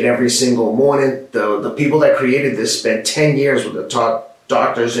take it every single morning. The people that created this spent 10 years with the top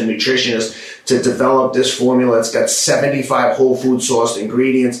doctors and nutritionists to develop this formula. It's got 75 whole food sourced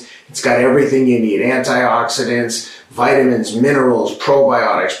ingredients. It's got everything you need: antioxidants, vitamins, minerals,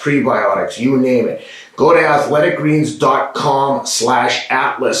 probiotics, prebiotics, you name it. Go to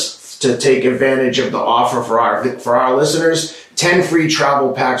athleticgreens.com/Atlas to take advantage of the offer for our listeners. 10 free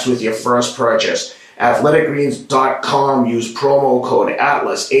travel packs with your first purchase. athleticgreens.com. Use promo code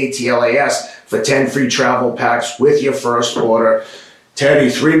ATLAS, ATLAS, for 10 free travel packs with your first order. Teddy,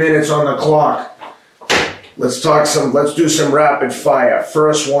 3 minutes on the clock. Let's do some rapid fire.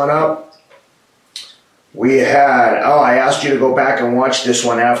 First one up, we had, I asked you to go back and watch this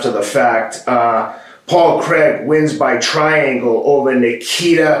one after the fact. Paul Craig wins by triangle over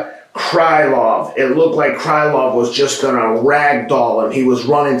Nikita Krylov, it looked like Krylov was just going to ragdoll him. He was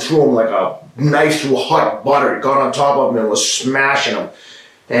running through him like a knife through hot butter. He got on top of him and was smashing him.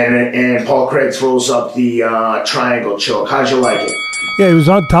 And Paul Craig throws up the triangle choke. How'd you like it? Yeah, he was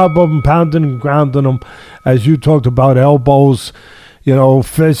on top of him, pounding and grounding him, as you talked about, elbows,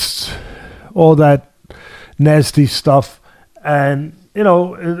 fists, all that nasty stuff. And,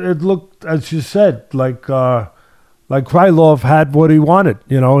 it looked, as you said, like Krylov had what he wanted.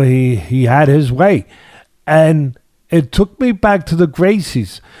 He had his way. And it took me back to the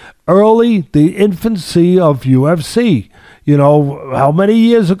Gracies, early, the infancy of UFC. How many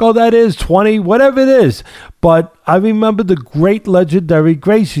years ago that is, 20, whatever it is. But I remember the great legendary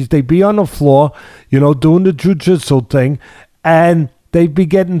Gracies. They'd be on the floor, doing the jiu-jitsu thing, and they'd be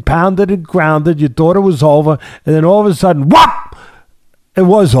getting pounded and grounded. You thought it was over, and then all of a sudden, whop! It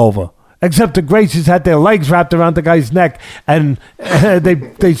was over. Except the Gracies had their legs wrapped around the guy's neck, and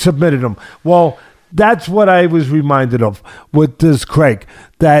they submitted him. Well, that's what I was reminded of with this Craig,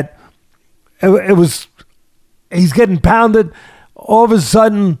 that it was... He's getting pounded all of a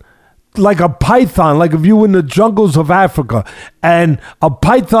sudden like a python, like if you were in the jungles of Africa and a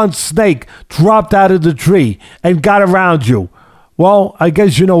python snake dropped out of the tree and got around you. Well, I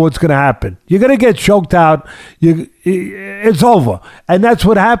guess you know what's going to happen. You're going to get choked out. It's over. And that's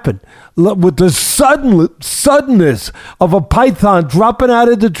what happened. With the suddenness of a python dropping out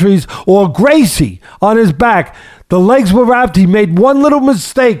of the trees or Gracie on his back, the legs were wrapped. He made one little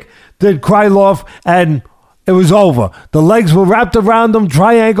mistake, did Krylov, and it was over. The legs were wrapped around him,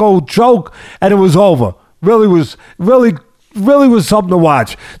 triangle choke, and it was over. Really was something to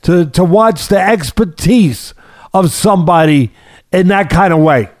watch. To watch the expertise of somebody in that kind of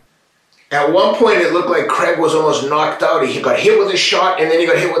way. At one point, it looked like Craig was almost knocked out. He got hit with a shot, and then he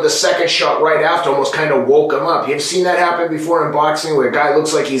got hit with a second shot right after, almost kind of woke him up. You've seen that happen before in boxing, where a guy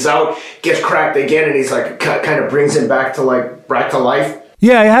looks like he's out, gets cracked again, and he's like, kind of brings him back to life.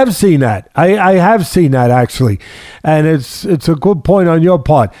 Yeah, I have seen that. I have seen that, actually. And it's a good point on your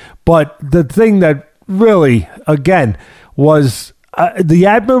part. But the thing that really, again, was the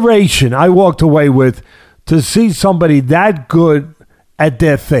admiration I walked away with to see somebody that good at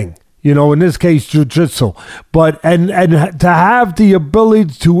their thing. In this case, jiu-jitsu. But and to have the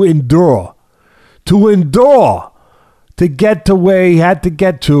ability to endure, to get to where he had to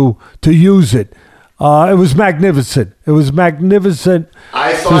get to use it. It was magnificent.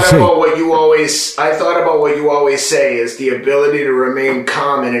 I thought about what you always say is the ability to remain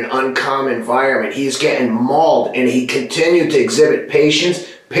calm in an uncalm environment. He's getting mauled, and he continued to exhibit patience,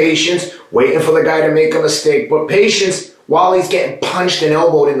 waiting for the guy to make a mistake. But patience, while he's getting punched and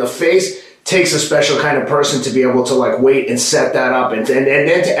elbowed in the face, takes a special kind of person to be able to wait and set that up and then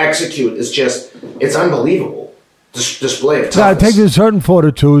to execute is just, it's unbelievable. Display of toughness. It takes a certain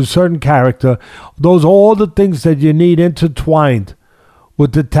fortitude, a certain character. Those are all the things that you need intertwined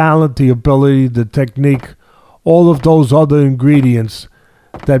with the talent, the ability, the technique, all of those other ingredients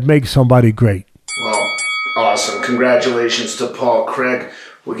that make somebody great. Well, awesome. Congratulations to Paul Craig.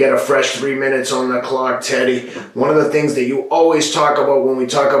 We get a fresh 3 minutes on the clock, Teddy. One of the things that you always talk about when we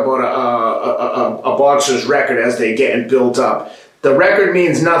talk about a boxer's record as they get built up, the record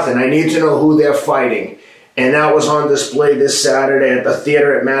means nothing. I need to know who they're fighting. And that was on display this Saturday at the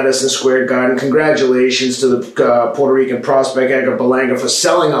theater at Madison Square Garden. Congratulations to the Puerto Rican prospect Edgar Berlanga for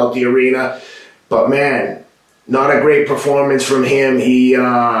selling out the arena. But man, not a great performance from him. He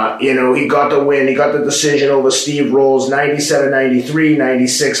got the win. He got the decision over Steve Rolls, 97-93,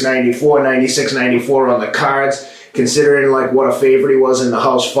 96-94, 96-94 on the cards. Considering what a favorite he was in the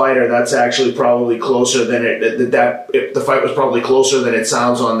house fighter, that's actually probably closer than the fight was probably closer than it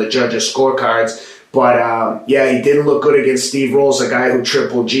sounds on the judges' scorecards. But, he didn't look good against Steve Rolls, a guy who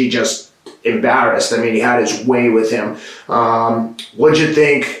Triple G just embarrassed. I mean, he had his way with him. What'd you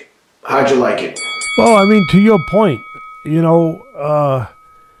think? How'd you like it? Well, I mean, to your point,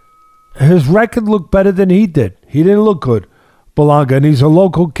 his record looked better than he did. He didn't look good, Berlanga, and he's a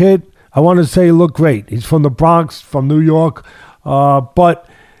local kid. I want to say he looked great. He's from the Bronx, from New York. But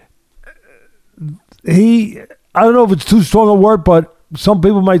I don't know if it's too strong a word, but some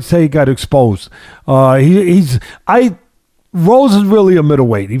people might say he got exposed. Rose is really a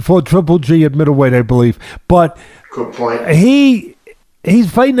middleweight. He fought Triple G at middleweight, I believe. But good point.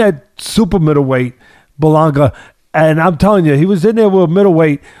 He's fighting at super middleweight, Berlanga, and I'm telling you, he was in there with a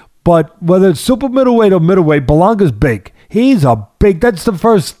middleweight. But whether it's super middleweight or middleweight, Berlanga's big. He's a big. That's the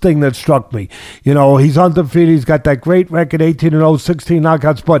first thing that struck me. He's undefeated. He's got that great record, 18-0, 16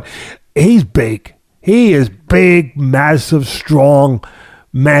 knockouts. But he's big. He is big, massive, strong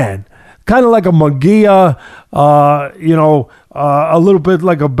man. kind of like a Munguia, a little bit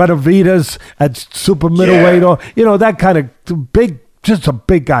like a Benavides at super middleweight, or that kind of big, just a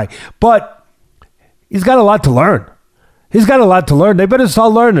big guy. But he's got a lot to learn. He's got a lot to learn. They better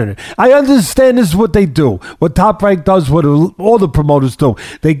start learning it. I understand this is what they do. What Top Rank does, what all the promoters do.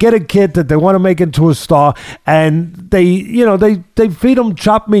 They get a kid that they want to make into a star, and they feed them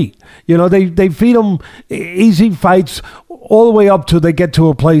chopped meat. They feed them easy fights all the way up to they get to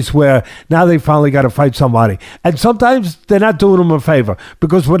a place where now they finally got to fight somebody. And sometimes they're not doing them a favor,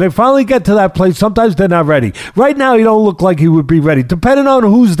 because when they finally get to that place, sometimes they're not ready. Right now, he don't look like he would be ready, depending on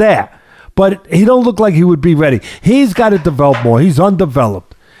who's there. But he don't look like he would be ready. He's got to develop more. He's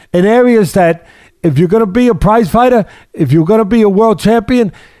undeveloped in areas that if you're going to be a prize fighter, if you're going to be a world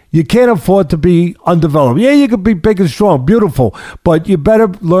champion, you can't afford to be undeveloped. Yeah, you can be big and strong, beautiful, but you better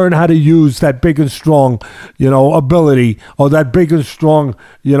learn how to use that big and strong, ability, or that big and strong,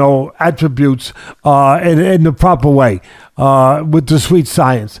 attributes in the proper way with the sweet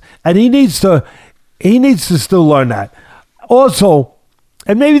science. And he needs to still learn that. Also,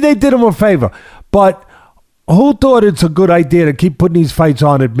 and maybe they did him a favor, but who thought it's a good idea to keep putting these fights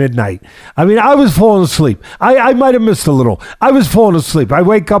on at midnight? I mean, I was falling asleep. I might have missed a little. I was falling asleep. I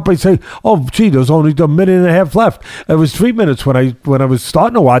wake up, I say, oh, gee, there's only a minute and a half left. It was 3 minutes when I was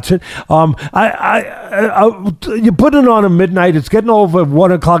starting to watch it. You put it on at midnight. It's getting over at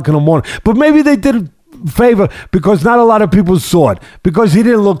 1 o'clock in the morning. But maybe they did a favor because not a lot of people saw it, because he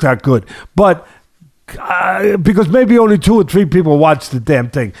didn't look that good. But because maybe only 2 or 3 people watched the damn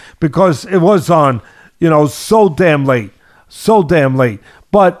thing, because it was on, so damn late.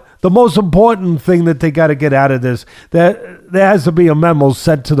 But the most important thing that they got to get out of this, there has to be a memo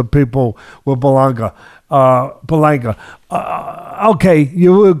sent to the people with Berlanga. Okay,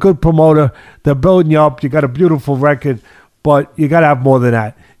 you're a good promoter. They're building you up. You got a beautiful record, but you got to have more than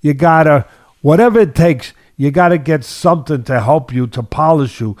that. You got to, whatever it takes, you got to get something to help you, to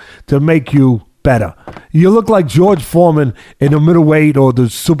polish you, to make you better. You look like George Foreman in the middleweight or the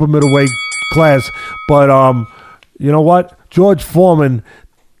super middleweight class, but you know what? George Foreman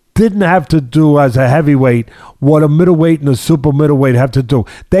didn't have to do as a heavyweight what a middleweight and a super middleweight have to do.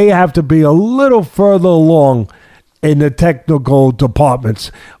 They have to be a little further along in the technical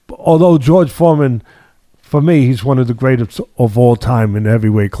departments. Although George Foreman, for me, he's one of the greatest of all time in the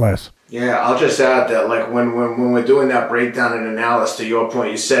heavyweight class. Yeah, I'll just add that, like, when we're doing that breakdown and analysis, to your point,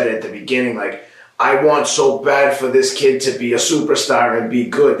 you said it at the beginning, like, I want so bad for this kid to be a superstar and be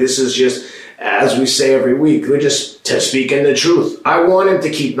good. This is just, as we say every week, we're just speaking the truth. I want him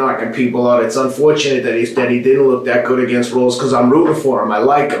to keep knocking people out. It's unfortunate that he didn't look that good against Rolls, because I'm rooting for him. I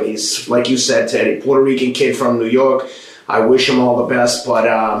like him. He's, like you said, Teddy, Puerto Rican kid from New York. I wish him all the best, but,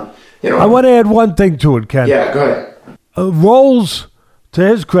 I want to add one thing to it, Ken. Yeah, go ahead. Rolls, to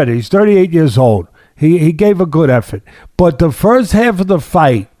his credit, he's 38 years old. He gave a good effort. But the first half of the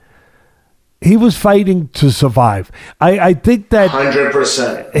fight, he was fighting to survive. I think that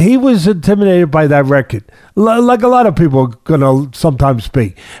 100%. He was intimidated by that record, like a lot of people are going to sometimes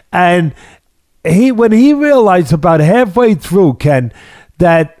be. And when he realized about halfway through, Ken,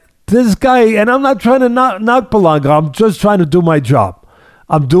 that this guy, and I'm not trying to not Berlanga, I'm just trying to do my job.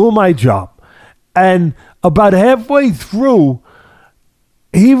 I'm doing my job. And about halfway through,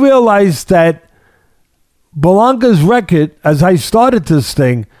 he realized that Berlanga's record, as I started this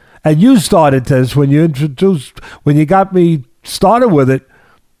thing, and you started this when you got me started with it,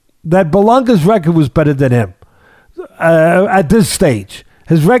 that Berlanga's record was better than him at this stage.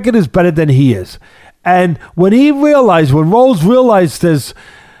 His record is better than he is. And when Rolls realized this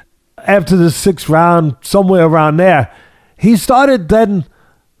after the 6th round, somewhere around there, he started then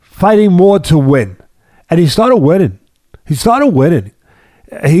fighting more to win. And he started winning.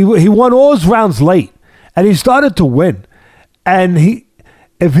 He won all his rounds late, and he started to win. And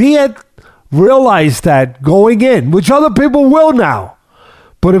if he had realized that going in, which other people will now,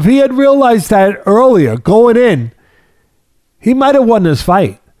 but if he had realized that earlier going in, he might have won this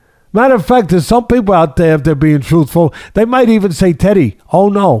fight. Matter of fact, there's some people out there, if they're being truthful, they might even say, Teddy, oh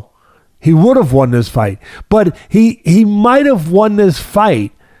no, he would have won this fight. But he might have won this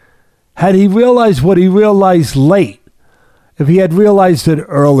fight had he realized what he realized late, if he had realized it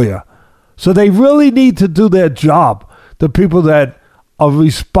earlier. So they really need to do their job, the people that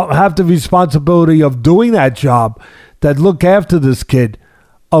have the responsibility of doing that job, that look after this kid,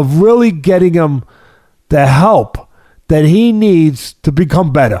 of really getting him the help that he needs to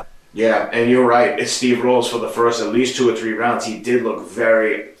become better. Yeah, and you're right. It's Steve Rolls for the first at least 2 or 3 rounds. He did look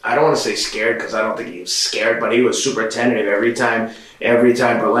very, I don't want to say scared because I don't think he was scared, but he was super tentative every time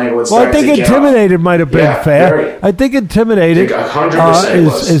Berlanga would start to get off. Well, I think intimidated might have been fair. Very. I think intimidated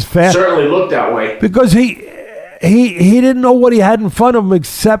 100% is fair. Certainly looked that way. Because he didn't know what he had in front of him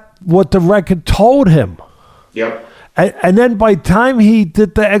except what the record told him. Yep. And then by the time he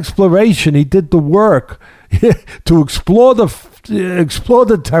did the exploration, he did the work to explore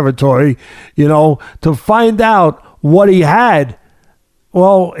the territory, to find out what he had.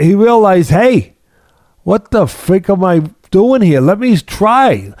 Well, he realized, hey, what the frick am I doing here? Let me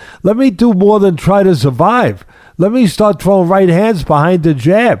try. Let me do more than try to survive. Let me start throwing right hands behind the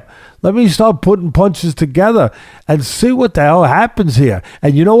jab. Let me start putting punches together and see what the hell happens here.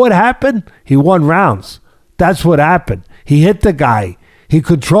 And you know what happened? He won rounds. That's what happened. He hit the guy. He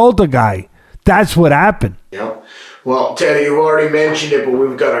controlled the guy. That's what happened. Yeah. Well, Teddy, you've already mentioned it, but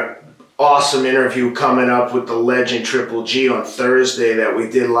we've got an awesome interview coming up with the legend Triple G on Thursday that we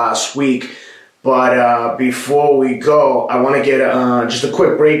did last week. But before we go, I want to get just a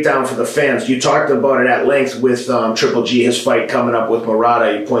quick breakdown for the fans. You talked about it at length with Triple G, his fight coming up with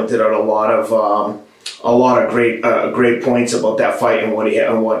Murata. You pointed out a lot of great points about that fight and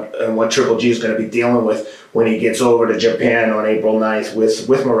what Triple G is going to be dealing with when he gets over to Japan on April 9th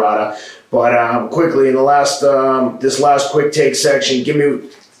with Murata. But quickly in the this last quick take section, give me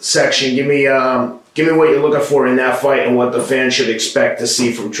what you're looking for in that fight and what the fans should expect to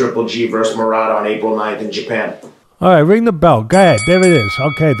see from Triple G versus Murata on April 9th in Japan. All right, ring the bell. Go ahead. There it is.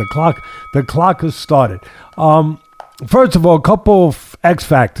 Okay, the clock has started. First of all, a couple of X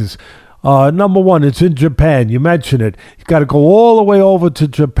factors. Number one, it's in Japan. You mentioned it. You got to go all the way over to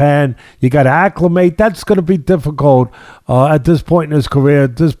Japan. You got to acclimate. That's going to be difficult at this point in his career,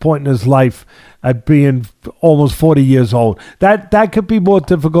 at this point in his life, at being almost 40 years old. That could be more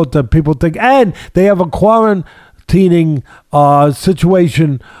difficult than people think. And they have a quarantining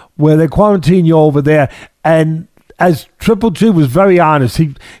situation where they quarantine you over there. And as Triple G was very honest,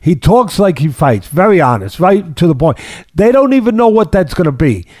 he talks like he fights, very honest, right to the point. They don't even know what that's going to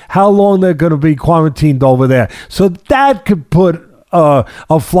be, how long they're going to be quarantined over there. So that could put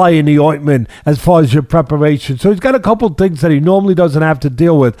a fly in the ointment as far as your preparation. So he's got a couple things that he normally doesn't have to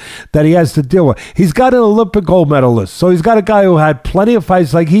deal with that he has to deal with. He's got an Olympic gold medalist. So he's got a guy who had plenty of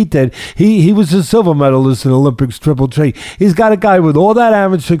fights like he did. He was a silver medalist in Olympics, Triple G. He's got a guy with all that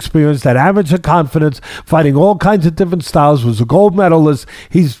amateur experience, that amateur confidence, fighting all kinds of different styles, was a gold medalist.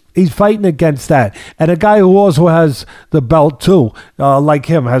 He's fighting against that. And a guy who also has the belt too, like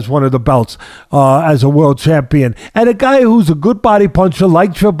him, has one of the belts as a world champion. And a guy who's a good body puncher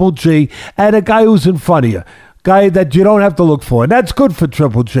like Triple G, and a guy who's in front of you. Guy that you don't have to look for. And that's good for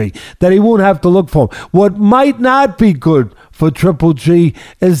Triple G, that he won't have to look for him. What might not be good for Triple G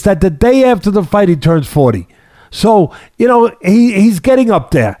is that the day after the fight, he turns 40. So, he's getting up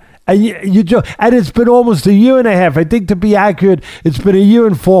there. And and it's been almost a year and a half. I think, to be accurate, it's been a year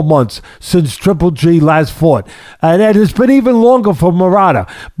and 4 months since Triple G last fought. And it's been even longer for Murata.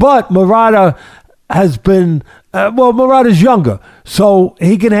 But Murata has been, Murata's younger. So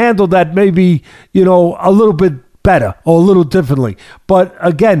he can handle that maybe, a little bit better or a little differently. But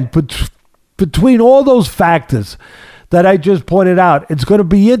again, between all those factors that I just pointed out, it's going to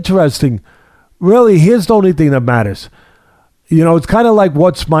be interesting. Really, here's the only thing that matters. It's kind of like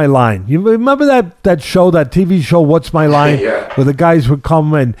What's My Line? You remember that show, that TV show, What's My Line? Yeah. Where the guys would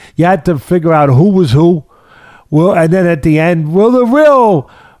come and you had to figure out who was who. Well, and then at the end, will the real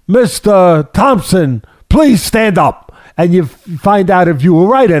Mr. Thompson please stand up? And you find out if you were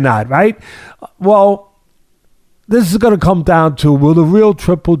right or not, right? Well, this is going to come down to, will the real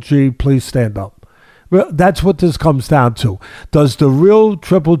Triple G please stand up? Well, that's what this comes down to. Does the real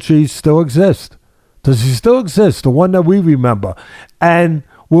Triple G still exist? Does he still exist, the one that we remember? And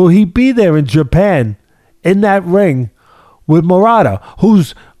will he be there in Japan, in that ring, with Murata, who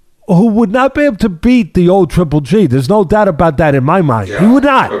would not be able to beat the old Triple G? There's no doubt about that in my mind. Yeah, he would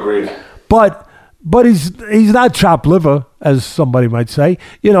not. Agreed. But he's not chopped liver, as somebody might say.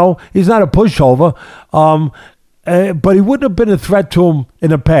 He's not a pushover. But he wouldn't have been a threat to him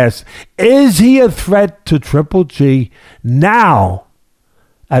in the past. Is he a threat to Triple G now,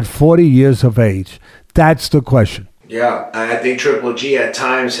 at 40 years of age? That's the question. Yeah, I think Triple G at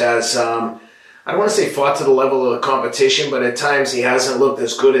times has, I don't want to say fought to the level of the competition, but at times he hasn't looked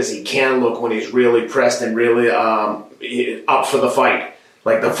as good as he can look when he's really pressed and really up for the fight.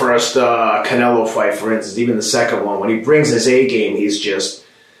 Like the first Canelo fight, for instance, even the second one. When he brings his A game,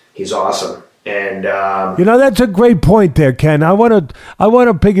 he's awesome. And that's a great point there, Ken. I want to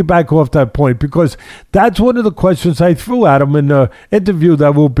piggyback off that point because that's one of the questions I threw at him in the interview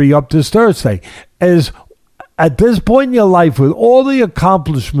that will be up this Thursday. Is at this point in your life, with all the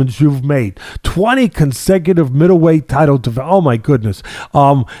accomplishments you've made, 20 consecutive middleweight title defense, oh my goodness,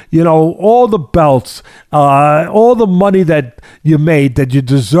 all the belts, all the money that you made that you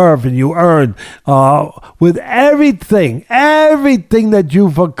deserve and you earned, with everything that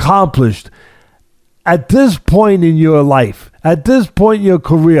you've accomplished. At this point in your life, at this point in your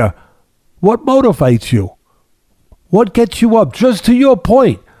career, what motivates you? What gets you up? Just to your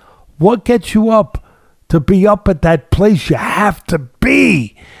point, what gets you up to be up at that place you have to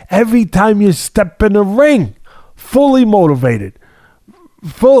be every time you step in the ring? Fully motivated,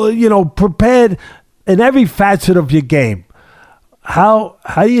 prepared in every facet of your game. How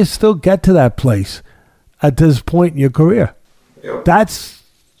do you still get to that place at this point in your career? Yep.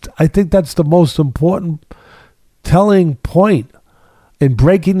 I think that's the most important telling point in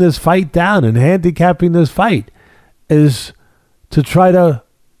breaking this fight down and handicapping this fight is to try to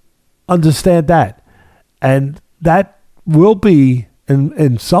understand that. And that will be,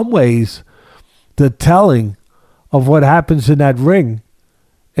 in some ways, the telling of what happens in that ring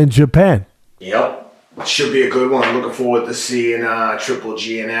in Japan. Yep. Should be a good one. Looking forward to seeing Triple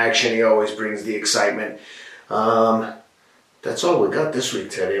G in action. He always brings the excitement. That's all we got this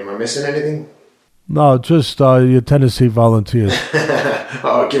week, Teddy. Am I missing anything? No, just your Tennessee Volunteers.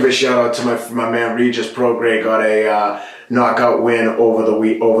 I'll give a shout out to my man Regis Prograis. Got a knockout win over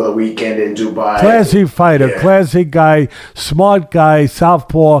the weekend in Dubai. Classy fighter, classy guy, smart guy,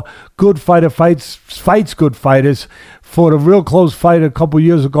 southpaw, good fighter, fights good fighters. Fought a real close fight a couple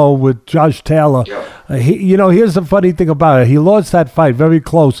years ago with Josh Taylor. Yep. Here's the funny thing about it. He lost that fight very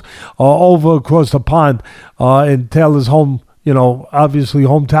close over across the pond in Taylor's home, obviously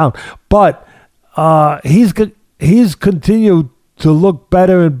hometown. But he's continued to look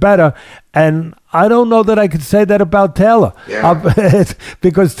better and better. And I don't know that I could say that about Taylor. Yeah.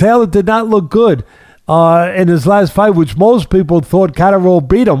 Because Taylor did not look good in his last fight, which most people thought Catterall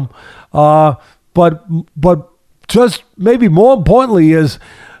beat him. But just maybe more importantly is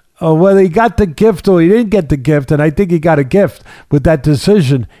whether he got the gift or he didn't get the gift, and I think he got a gift with that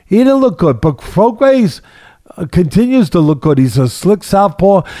decision. He didn't look good, but Prograis continues to look good. He's a slick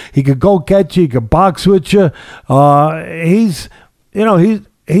southpaw. He could go catch you. He could box with you. He's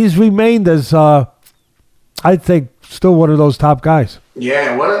remained as, I think, still one of those top guys. Yeah,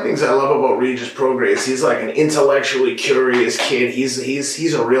 and one of the things I love about Regis Prograis, he's like an intellectually curious kid.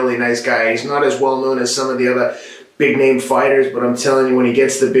 He's a really nice guy. He's not as well known as some of the other big-name fighters, but I'm telling you, when he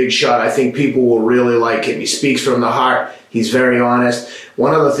gets the big shot, I think people will really like him. He speaks from the heart. He's very honest.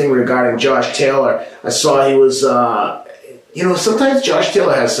 One other thing regarding Josh Taylor, I saw he was, sometimes Josh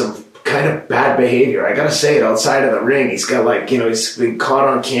Taylor has some kind of bad behavior. I gotta say it, outside of the ring. He's got he's been caught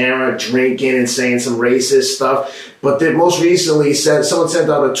on camera drinking and saying some racist stuff. But then most recently, someone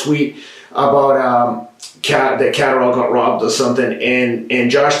sent out a tweet about that Catterall got robbed or something,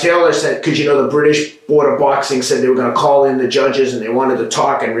 and Josh Taylor said, because the British Board of Boxing said they were going to call in the judges and they wanted to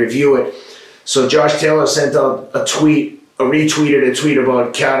talk and review it. So Josh Taylor sent out retweeted a tweet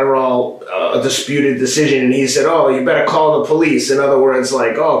about Catterall, a disputed decision, and he said, "Oh, you better call the police." In other words,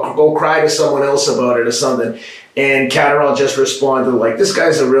 go cry to someone else about it or something. And Catterall just responded this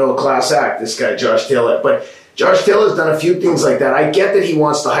guy's a real class act, this guy Josh Taylor. But Josh Taylor's done a few things like that. I get that he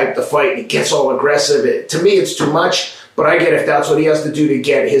wants to hype the fight and he gets all aggressive. To me, it's too much, but I get if that's what he has to do to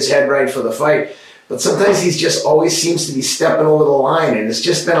get his head right for the fight. But sometimes he's just always seems to be stepping over the line, and it's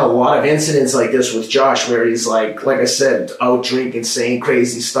just been a lot of incidents like this with Josh where he's like I said, out drinking, saying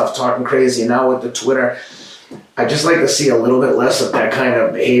crazy stuff, talking crazy. And now with the Twitter, I just like to see a little bit less of that kind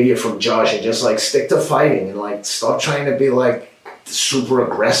of behavior from Josh and just stick to fighting and stop trying to be super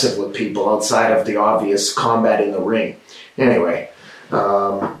aggressive with people outside of the obvious combat in the ring. Anyway.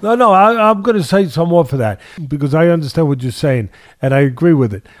 I'm going to say some more for that because I understand what you're saying and I agree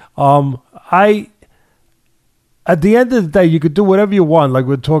with it. At the end of the day, you could do whatever you want. Like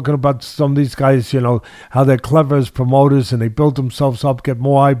we're talking about some of these guys, how they're clever as promoters and they build themselves up, get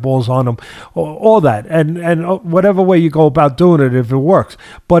more eyeballs on them, all that. And whatever way you go about doing it, if it works.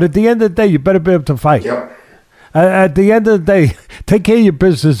 But at the end of the day, you better be able to fight. Yep. At the end of the day, take care of your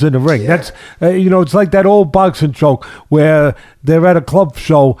business in the ring. Yeah. That's, it's like that old boxing joke where they're at a club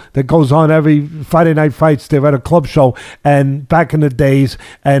show that goes on every Friday night fights. They're at a club show, and back in the days,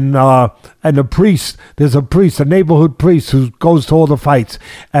 and the priest, there's a neighborhood priest who goes to all the fights,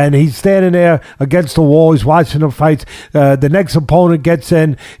 and he's standing there against the wall. He's watching the fights. The next opponent gets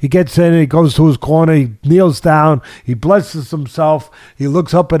in. He gets in and he goes to his corner. He kneels down. He blesses himself. He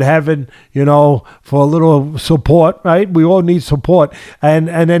looks up at heaven, for a little support, right? We all need support. And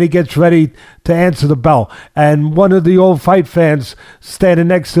then he gets ready to answer the bell. And one of the old fight fans standing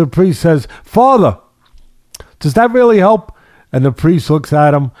next to the priest says, "Father, does that really help?" And the priest looks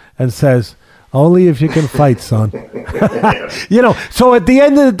at him and says, "Only if you can fight, son." So at the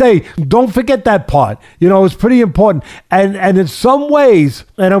end of the day, don't forget that part. It's pretty important. And in some ways,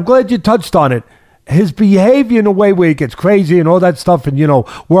 and I'm glad you touched on it, his behavior in a way where he gets crazy and all that stuff and,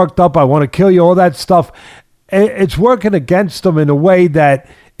 worked up, I want to kill you, all that stuff, it's working against him in a way that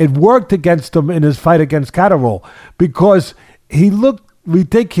it worked against him in his fight against Catterall, because he looked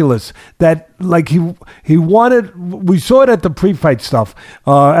ridiculous. That like he wanted, we saw it at the pre-fight stuff,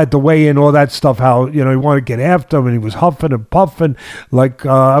 at the weigh-in, all that stuff, how he wanted to get after him, and he was huffing and puffing like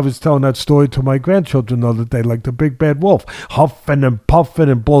I was telling that story to my grandchildren the other day, like the big bad wolf, huffing and puffing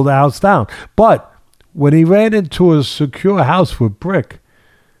and blow the house down. But when he ran into a secure house with brick,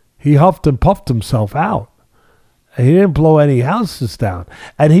 he huffed and puffed himself out. He didn't blow any houses down.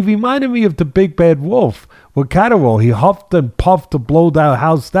 And he reminded me of the big bad wolf with Catterall. He huffed and puffed to blow that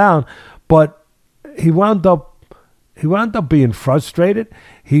house down, but he wound up being frustrated.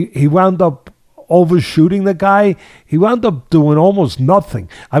 He wound up overshooting the guy. He wound up doing almost nothing.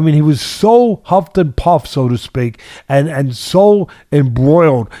 I mean, he was so huffed and puffed, so to speak, and so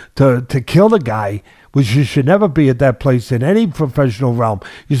embroiled to kill the guy, which you should never be at that place in any professional realm.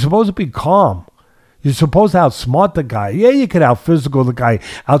 You're supposed to be calm. You're supposed to outsmart the guy. Yeah, you can out-physical the guy,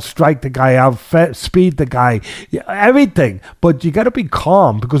 outstrike the guy, out-speed the guy, everything. But you got to be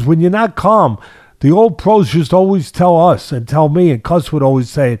calm, because when you're not calm, the old pros used to always tell us and tell me, and Cuss would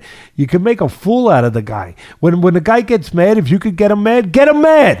always say it, you can make a fool out of the guy. When the guy gets mad, if you could get him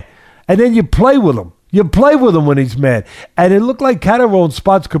mad. And then you play with him. You play with him when he's mad. And it looked like Catterall and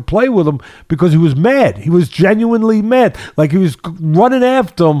Spots could play with him because he was mad. He was genuinely mad. Like he was running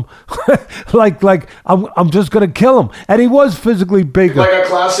after him like I'm just going to kill him. And he was physically bigger. Like a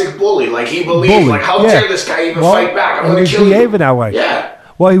classic bully. Like he believed, like how dare this guy even fight back? I'm going to kill you. He was behaving that way. Yeah.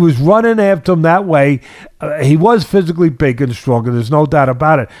 Well, he was running after him that way. He was physically big and stronger. There's no doubt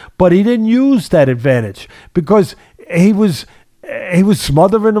about it. But he didn't use that advantage because he was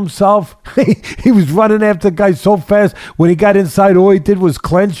smothering himself. He was running after the guy so fast. When he got inside, all he did was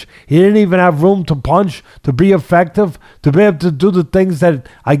clench. He didn't even have room to punch, to be effective, to be able to do the things that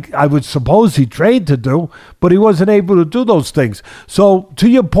I would suppose he trained to do, but he wasn't able to do those things. So, to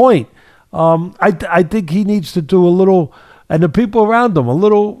your point, I think he needs to do a little, and the people around him, a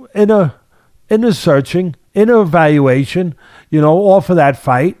little inner searching, inner evaluation, off of that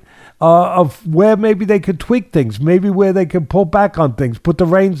fight. Of where maybe they could tweak things, maybe where they could pull back on things, put the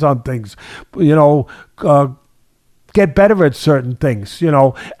reins on things, get better at certain things,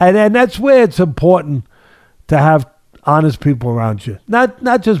 and that's where it's important to have honest people around you,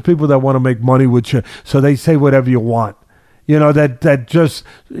 not just people that want to make money with you, so they say whatever you want, that just,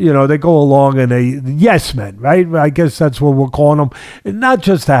 they go along and they, yes men, right? I guess that's what we're calling them. Not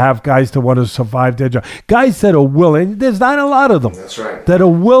just to have guys that want to survive their job. Guys that are willing, there's not a lot of them. That's right. That are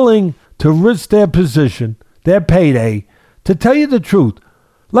willing to risk their position, their payday, to tell you the truth.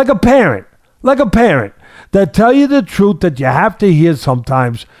 Like a parent, that tell you the truth that you have to hear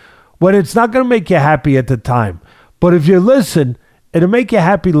sometimes when it's not going to make you happy at the time. But if you listen, it'll make you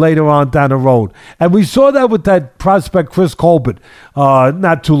happy later on down the road. And we saw that with that prospect Chris Colbert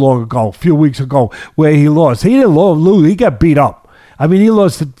not too long ago, a few weeks ago, where he lost. He didn't lose. He got beat up. I mean, he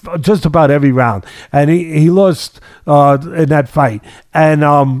lost just about every round. And he lost in that fight. And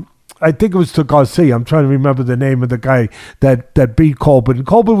I think it was to Garcia. I'm trying to remember the name of the guy that beat Colbert. And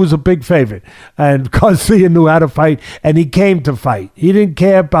Colbert was a big favorite. And Garcia knew how to fight, and he came to fight. He didn't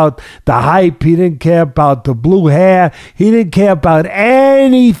care about the hype. He didn't care about the blue hair. He didn't care about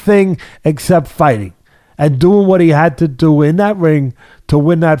anything except fighting and doing what he had to do in that ring to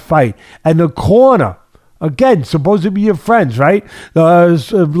win that fight. And the corner, again, supposed to be your friends, right?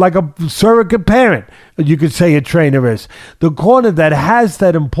 Like a surrogate parent, you could say a trainer is. The corner that has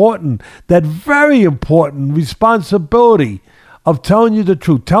that very important responsibility of telling you the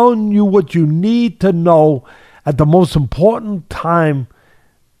truth, telling you what you need to know at the most important time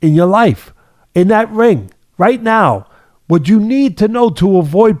in your life, in that ring, right now, what you need to know to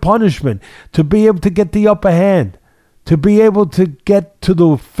avoid punishment, to be able to get the upper hand, to be able to get to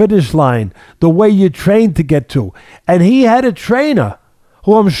the finish line the way you trained to get to. And he had a trainer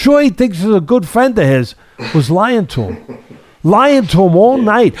who I'm sure he thinks is a good friend of his, was lying to him. Lying to him all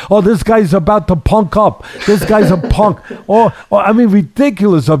night. Oh, this guy's about to punk up. This guy's a punk. Or, I mean,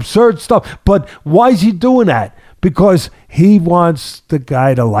 ridiculous, absurd stuff. But why is he doing that? Because he wants the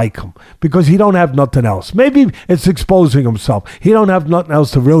guy to like him. Because he don't have nothing else. Maybe it's exposing himself. He don't have nothing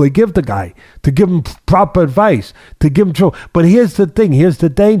else to really give the guy, to give him proper advice, to give him truth. But here's the thing. Here's the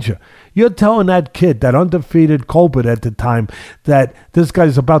danger. You're telling that kid, that undefeated Colbert at the time, that this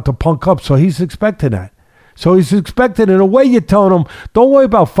guy's about to punk up. So he's expecting that. So he's expecting, in a way, you're telling him, don't worry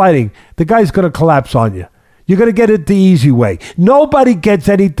about fighting. The guy's going to collapse on you. You're going to get it the easy way. Nobody gets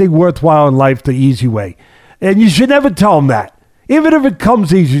anything worthwhile in life the easy way. And you should never tell him that. Even if it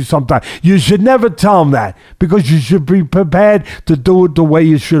comes easy sometimes, you should never tell him that. Because you should be prepared to do it the way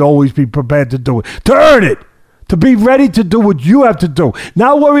you should always be prepared to do it. To earn it. To be ready to do what you have to do.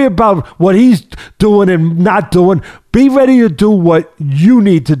 Not worry about what he's doing and not doing. Be ready to do what you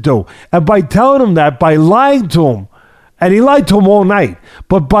need to do. And by telling him that, by lying to him, and he lied to him all night,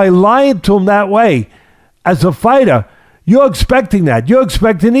 but by lying to him that way, as a fighter, you're expecting that. You're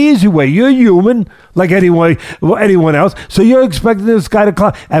expecting the easy way. You're human, like anyone else. So you're expecting this guy to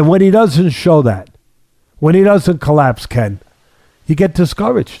collapse. And when he doesn't show that, when he doesn't collapse, Ken, you get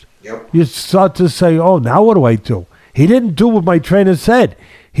discouraged. Yep. You start to say, oh, now what do I do? He didn't do what my trainer said.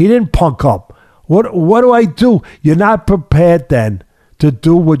 He didn't punk up. What do I do? You're not prepared then to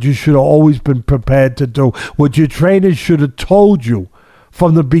do what you should have always been prepared to do. What your trainer should have told you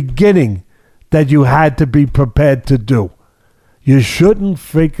from the beginning that you had to be prepared to do. You shouldn't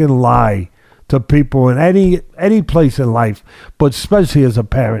freaking lie to people in any place in life, but especially as a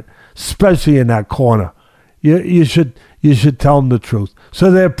parent, especially in that corner. You should tell them the truth so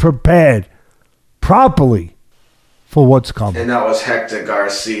they're prepared properly for what's coming. And that was Hector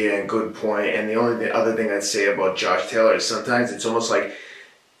Garcia, and good point. And the other thing I'd say about Josh Taylor is sometimes it's almost like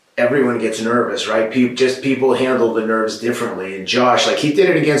everyone gets nervous, right? People handle the nerves differently. And Josh, like he did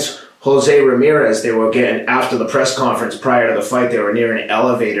it against Jose Ramirez. They were getting, after the press conference prior to the fight, they were near an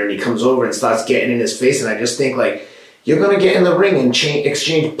elevator, and he comes over and starts getting in his face. And I just think, like, you're going to get in the ring and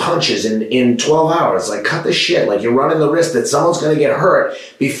exchange punches in 12 hours. Like, cut the shit. Like, you're running the risk that someone's going to get hurt.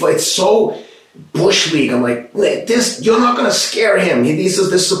 Before it's so Bush League. I'm like, this, you're not going to scare him. This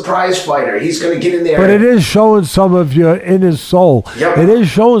is the surprise fighter. He's going to get in there. But it is showing some of your inner soul. Yep. It is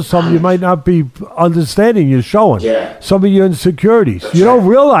showing some you might not be understanding. You're showing some of your insecurities. That's you right. don't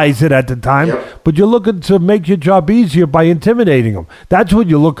realize it at the time, but you're looking to make your job easier by intimidating him. That's what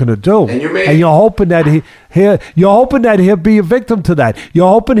you're looking to do. And you're hoping that he'll be a victim to that. You're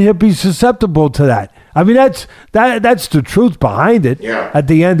hoping he'll be susceptible to that. I mean, that's the truth behind it. Yeah. At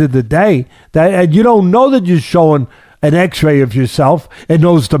the end of the day, and you don't know that you're showing an X-ray of yourself in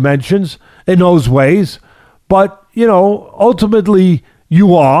those dimensions, in those ways, but ultimately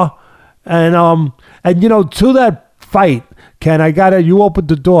you are, and to that fight, Ken, you opened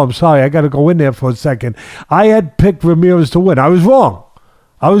the door. I'm sorry, I gotta go in there for a second. I had picked Ramirez to win. I was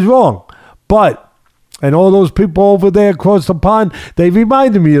wrong, but. And all those people over there across the pond, they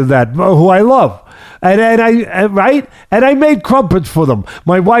reminded me of that, who I love. And I made crumpets for them.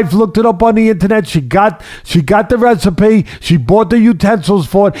 My wife looked it up on the internet. She got the recipe. She bought the utensils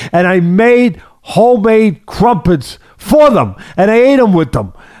for it, and I made homemade crumpets for them. And I ate them with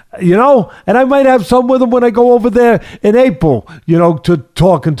them. And I might have some with them when I go over there in April, to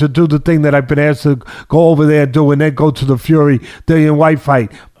talk and to do the thing that I've been asked to go over there and do, and then go to the Fury Dillian White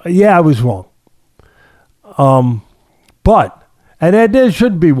fight. Yeah, I was wrong. And then there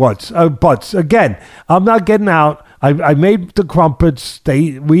shouldn't be buts. Again, I'm not getting out. I made the crumpets.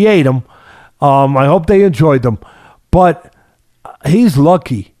 We ate them. I hope they enjoyed them. But he's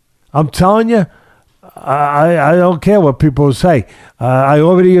lucky. I'm telling you, I don't care what people say. I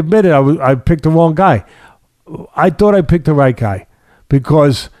already admitted I picked the wrong guy. I thought I picked the right guy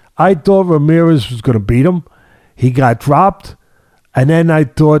because I thought Ramirez was going to beat him. He got dropped. And then I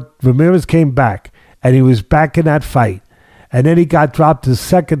thought Ramirez came back. And he was back in that fight. And then he got dropped the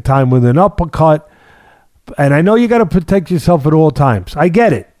second time with an uppercut. And I know you got to protect yourself at all times. I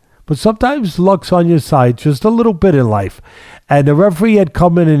get it. But sometimes luck's on your side, just a little bit in life. And the referee had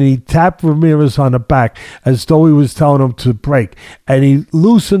come in and he tapped Ramirez on the back as though he was telling him to break. And he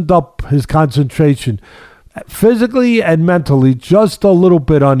loosened up his concentration physically and mentally just a little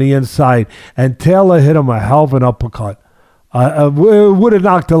bit on the inside. And Taylor hit him a hell of an uppercut. It would have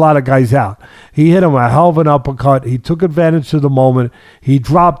knocked a lot of guys out. He hit him a hell of an uppercut. He took advantage of the moment. He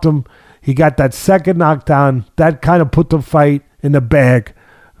dropped him. He got that second knockdown. That kind of put the fight in the bag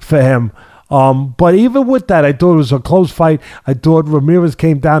for him. But even with that, I thought it was a close fight. I thought Ramirez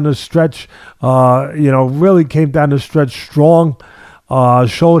came down the stretch, really came down the stretch strong,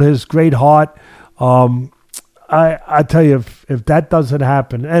 showed his great heart. I tell you, if that doesn't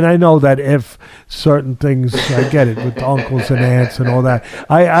happen, and I know that if certain things, I get it, with uncles and aunts and all that,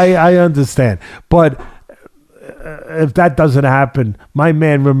 I understand. But if that doesn't happen, my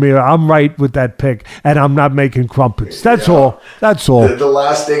man Ramirez, I'm right with that pick, and I'm not making crumpets. That's all. That's all. The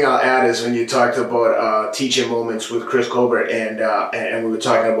last thing I'll add is when you talked about teaching moments with Chris Colbert, and we were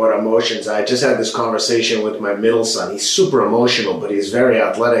talking about emotions. I just had this conversation with my middle son. He's super emotional, but he's very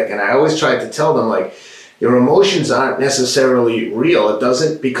athletic, and I always tried to tell them, like, your emotions aren't necessarily real. It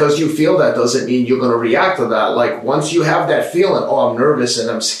doesn't, because you feel that doesn't mean you're going to react to that. Like, once you have that feeling, oh, I'm nervous and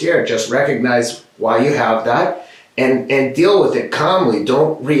I'm scared, just recognize why you have that and deal with it calmly.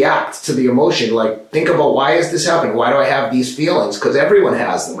 Don't react to the emotion. Like, think about, why is this happening? Why do I have these feelings? Because everyone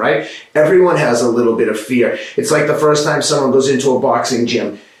has them, right? Everyone has a little bit of fear. It's like the first time someone goes into a boxing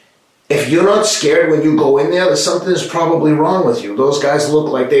gym. If you're not scared when you go in there, something's probably wrong with you. Those guys look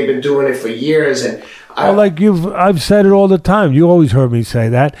like they've been doing it for years, and I've said it all the time. You always heard me say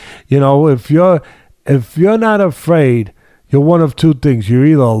that. If you're not afraid, you're one of two things. You're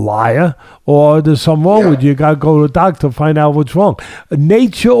either a liar or there's something wrong with you. You got to go to the doctor to find out what's wrong.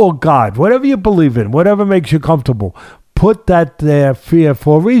 Nature or God, whatever you believe in, whatever makes you comfortable, put that there, fear,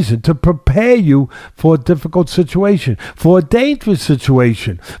 for a reason, to prepare you for a difficult situation, for a dangerous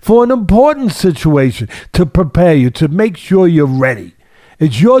situation, for an important situation, to prepare you, to make sure you're ready.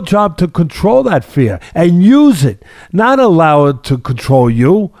 It's your job to control that fear and use it, not allow it to control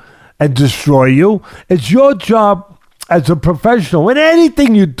you and destroy you. It's your job as a professional in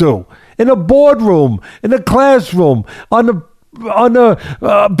anything you do, in a boardroom, in a classroom, on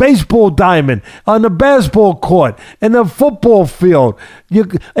the baseball diamond, on the basketball court, in the football field,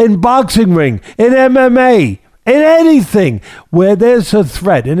 in boxing ring, in MMA, in anything where there's a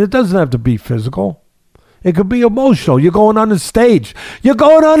threat. And it doesn't have to be physical. It could be emotional. You're going on the stage. You're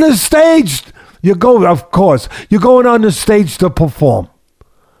going on the stage. You're going on the stage to perform.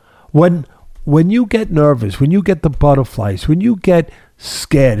 When you get nervous, when you get the butterflies, when you get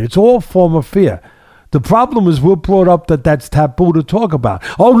scared, it's all a form of fear. The problem is we're brought up that that's taboo to talk about.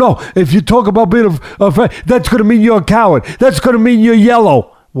 Oh, no, if you talk about being afraid, that's going to mean you're a coward. That's going to mean you're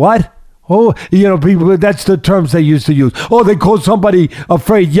yellow. What? Oh, people, that's the terms they used to use. Oh, they call somebody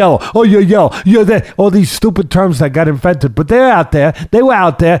afraid yellow. Oh, you're yellow. You're that. All these stupid terms that got invented. But they're out there. They were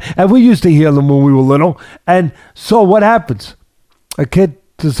out there, and we used to hear them when we were little. And so what happens? A kid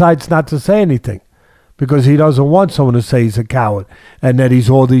decides not to say anything because he doesn't want someone to say he's a coward and that he's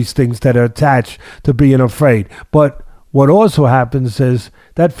all these things that are attached to being afraid. But what also happens is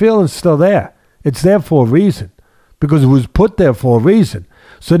that feeling's still there. It's there for a reason because it was put there for a reason.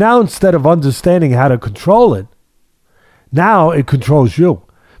 So now instead of understanding how to control it, now it controls you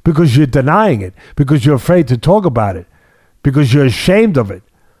because you're denying it, because you're afraid to talk about it, because you're ashamed of it.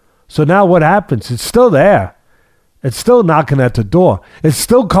 So now what happens? It's still there. It's still knocking at the door. It's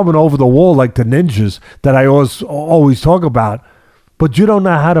still coming over the wall like the ninjas that I always talk about. But you don't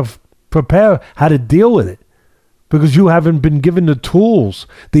know how to prepare, how to deal with it because you haven't been given the tools,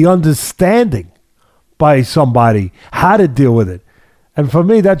 the understanding by somebody how to deal with it. And for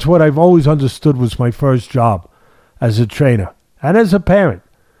me, that's what I've always understood was my first job as a trainer and as a parent.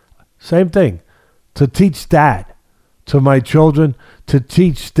 Same thing. To teach that to my children, to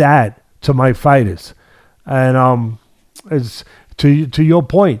teach that to my fighters. And it's to your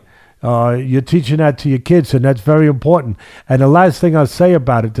point, you're teaching that to your kids, and that's very important. And the last thing I'll say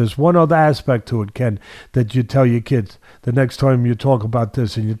about it, there's one other aspect to it, Ken, that you tell your kids the next time you talk about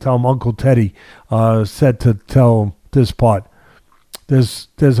this, and you tell them Uncle Teddy said to tell this part. There's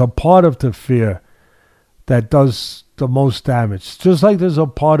a part of the fear that does the most damage. Just like there's a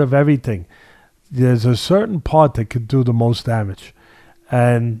part of everything. There's a certain part that can do the most damage.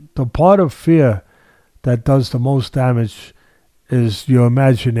 And the part of fear that does the most damage is your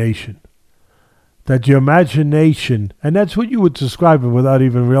imagination. That your imagination, and that's what you would describe it without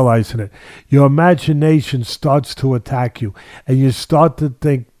even realizing it, your imagination starts to attack you. And you start to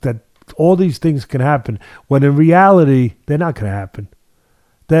think that all these things can happen, when in reality, they're not going to happen.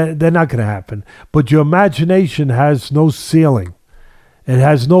 They're not going to happen. But your imagination has no ceiling. It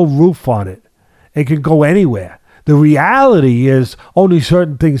has no roof on it. It can go anywhere. The reality is only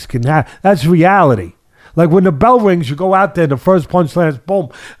certain things can happen. That's reality. Like when the bell rings, you go out there, the first punch lands, boom.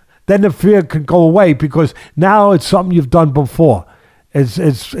 Then the fear can go away because now it's something you've done before. It's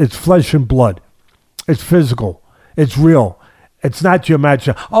flesh and blood. It's physical. It's real. It's not your match.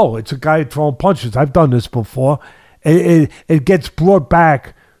 Oh, it's a guy throwing punches. I've done this before. It gets brought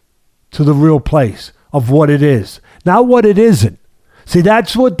back to the real place of what it is, not what it isn't. See,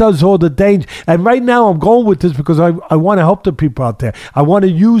 that's what does all the danger. And right now I'm going with this because I want to help the people out there. I want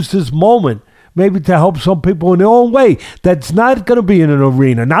to use this moment maybe to help some people in their own way that's not going to be in an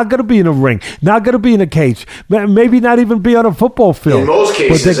arena, not going to be in a ring, not going to be in a cage, maybe not even be on a football field. In most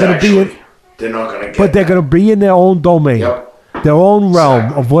cases, but they're going to be in, they're not going to get but they're going to be in their own domain. Yep. Their own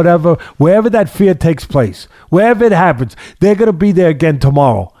realm of whatever, wherever that fear takes place, wherever it happens, they're going to be there again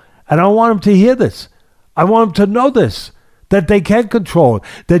tomorrow. And I want them to hear this. I want them to know this, that they can control it,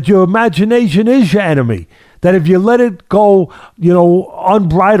 that your imagination is your enemy, that if you let it go,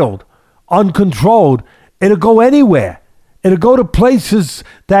 unbridled, uncontrolled, it'll go anywhere. It'll go to places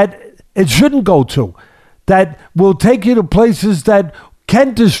that it shouldn't go to, that will take you to places that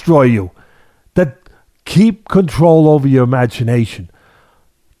can destroy you, that keep control over your imagination.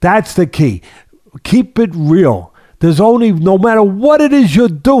 That's the key. Keep it real. There's only, no matter what it is you're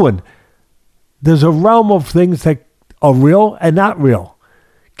doing, there's a realm of things that are real and not real.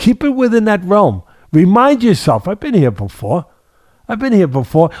 Keep it within that realm. Remind yourself, I've been here before.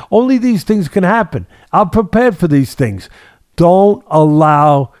 Only these things can happen. I'm prepared for these things. Don't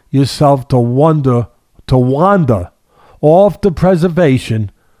allow yourself to wander off the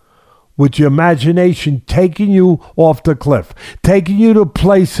preservation with your imagination taking you off the cliff, taking you to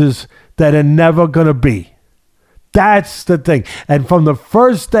places that are never going to be. That's the thing. And from the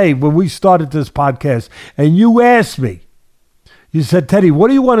first day when we started this podcast, and you asked me, you said, Teddy, what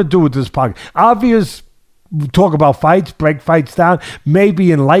do you want to do with this podcast? Obvious, talk about fights, break fights down,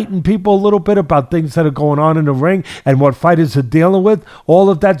 maybe enlighten people a little bit about things that are going on in the ring and what fighters are dealing with. All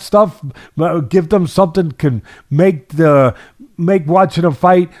of that stuff, give them something can make watching a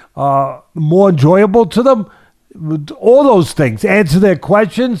fight more enjoyable to them. All those things, answer their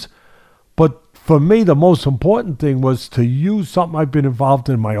questions. But for me, the most important thing was to use something I've been involved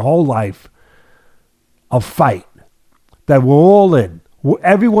in my whole life, a fight that we're all in.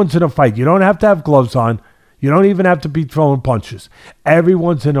 Everyone's in a fight. You don't have to have gloves on. You don't even have to be throwing punches.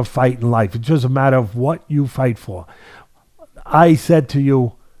 Everyone's in a fight in life. It's just a matter of what you fight for. I said to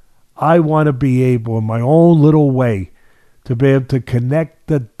you, I want to be able, in my own little way, to be able to connect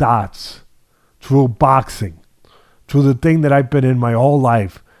the dots through boxing, through the thing that I've been in my whole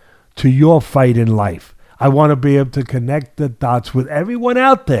life, to your fight in life. I want to be able to connect the dots with everyone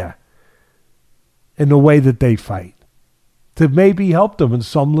out there in the way that they fight, to maybe help them in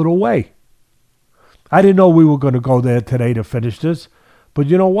some little way. I didn't know we were going to go there today to finish this, but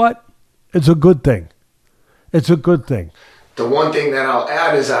you know what? It's a good thing. It's a good thing. The one thing that I'll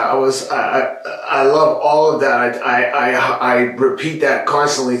add is I love all of that. I repeat that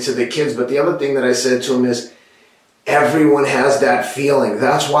constantly to the kids. But the other thing that I said to them is everyone has that feeling.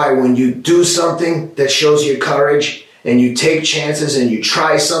 That's why when you do something that shows you courage and you take chances and you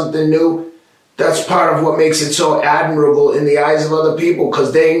try something new, that's part of what makes it so admirable in the eyes of other people,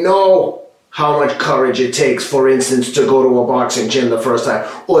 because they know how much courage it takes, for instance, to go to a boxing gym the first time,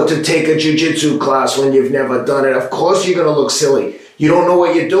 or to take a jiu-jitsu class when you've never done it. Of course you're going to look silly. You don't know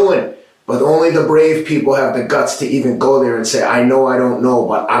what you're doing. But only the brave people have the guts to even go there and say, I know I don't know,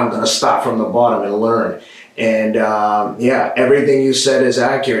 but I'm going to start from the bottom and learn. And everything you said is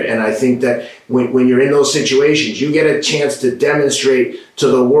accurate. And I think that when you're in those situations, you get a chance to demonstrate to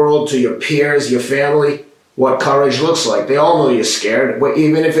the world, to your peers, your family, what courage looks like. They all know you're scared,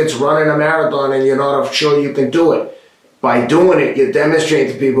 even if it's running a marathon and you're not sure you can do it. By doing it, you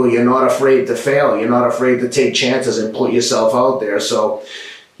demonstrate to people you're not afraid to fail. You're not afraid to take chances and put yourself out there. So,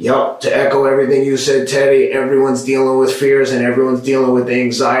 to echo everything you said, Teddy, everyone's dealing with fears and everyone's dealing with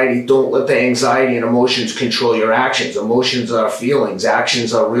anxiety. Don't let the anxiety and emotions control your actions. Emotions are feelings.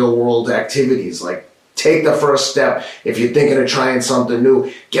 Actions are real-world activities. Like, take the first step. If you're thinking of trying something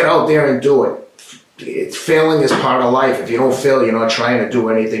new, get out there and do it. Failing is part of life. If you don't fail, you're not trying to do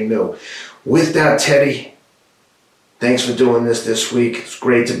anything new. With that, Teddy, thanks for doing this week. It's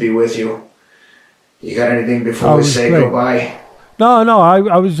great to be with you. You got anything before we say goodbye? No,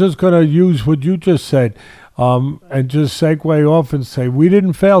 I was just going to use what you just said and just segue off and say, we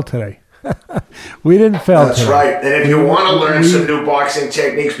didn't fail today. We didn't fail That's today. right. And if you want to learn some new boxing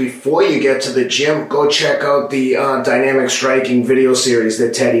techniques before you get to the gym, go check out the Dynamic Striking video series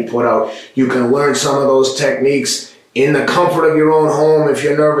that Teddy put out. You can learn some of those techniques in the comfort of your own home. If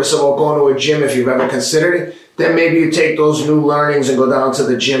you're nervous about going to a gym, if you've ever considered it, then maybe you take those new learnings and go down to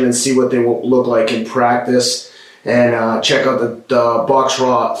the gym and see what they will look like in practice. And check out the Box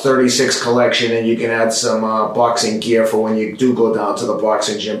Raw 36 collection, and you can add some boxing gear for when you do go down to the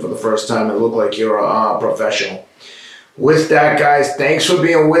boxing gym for the first time and look like you're a professional. With that, guys, thanks for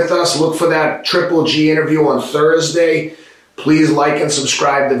being with us. Look for that Triple G interview on Thursday. Please like and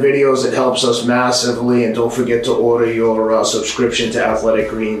subscribe to videos. It helps us massively. And don't forget to order your subscription to Athletic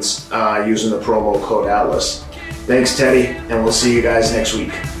Greens using the promo code ATLAS. Thanks, Teddy, and we'll see you guys next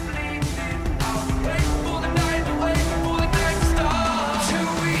week.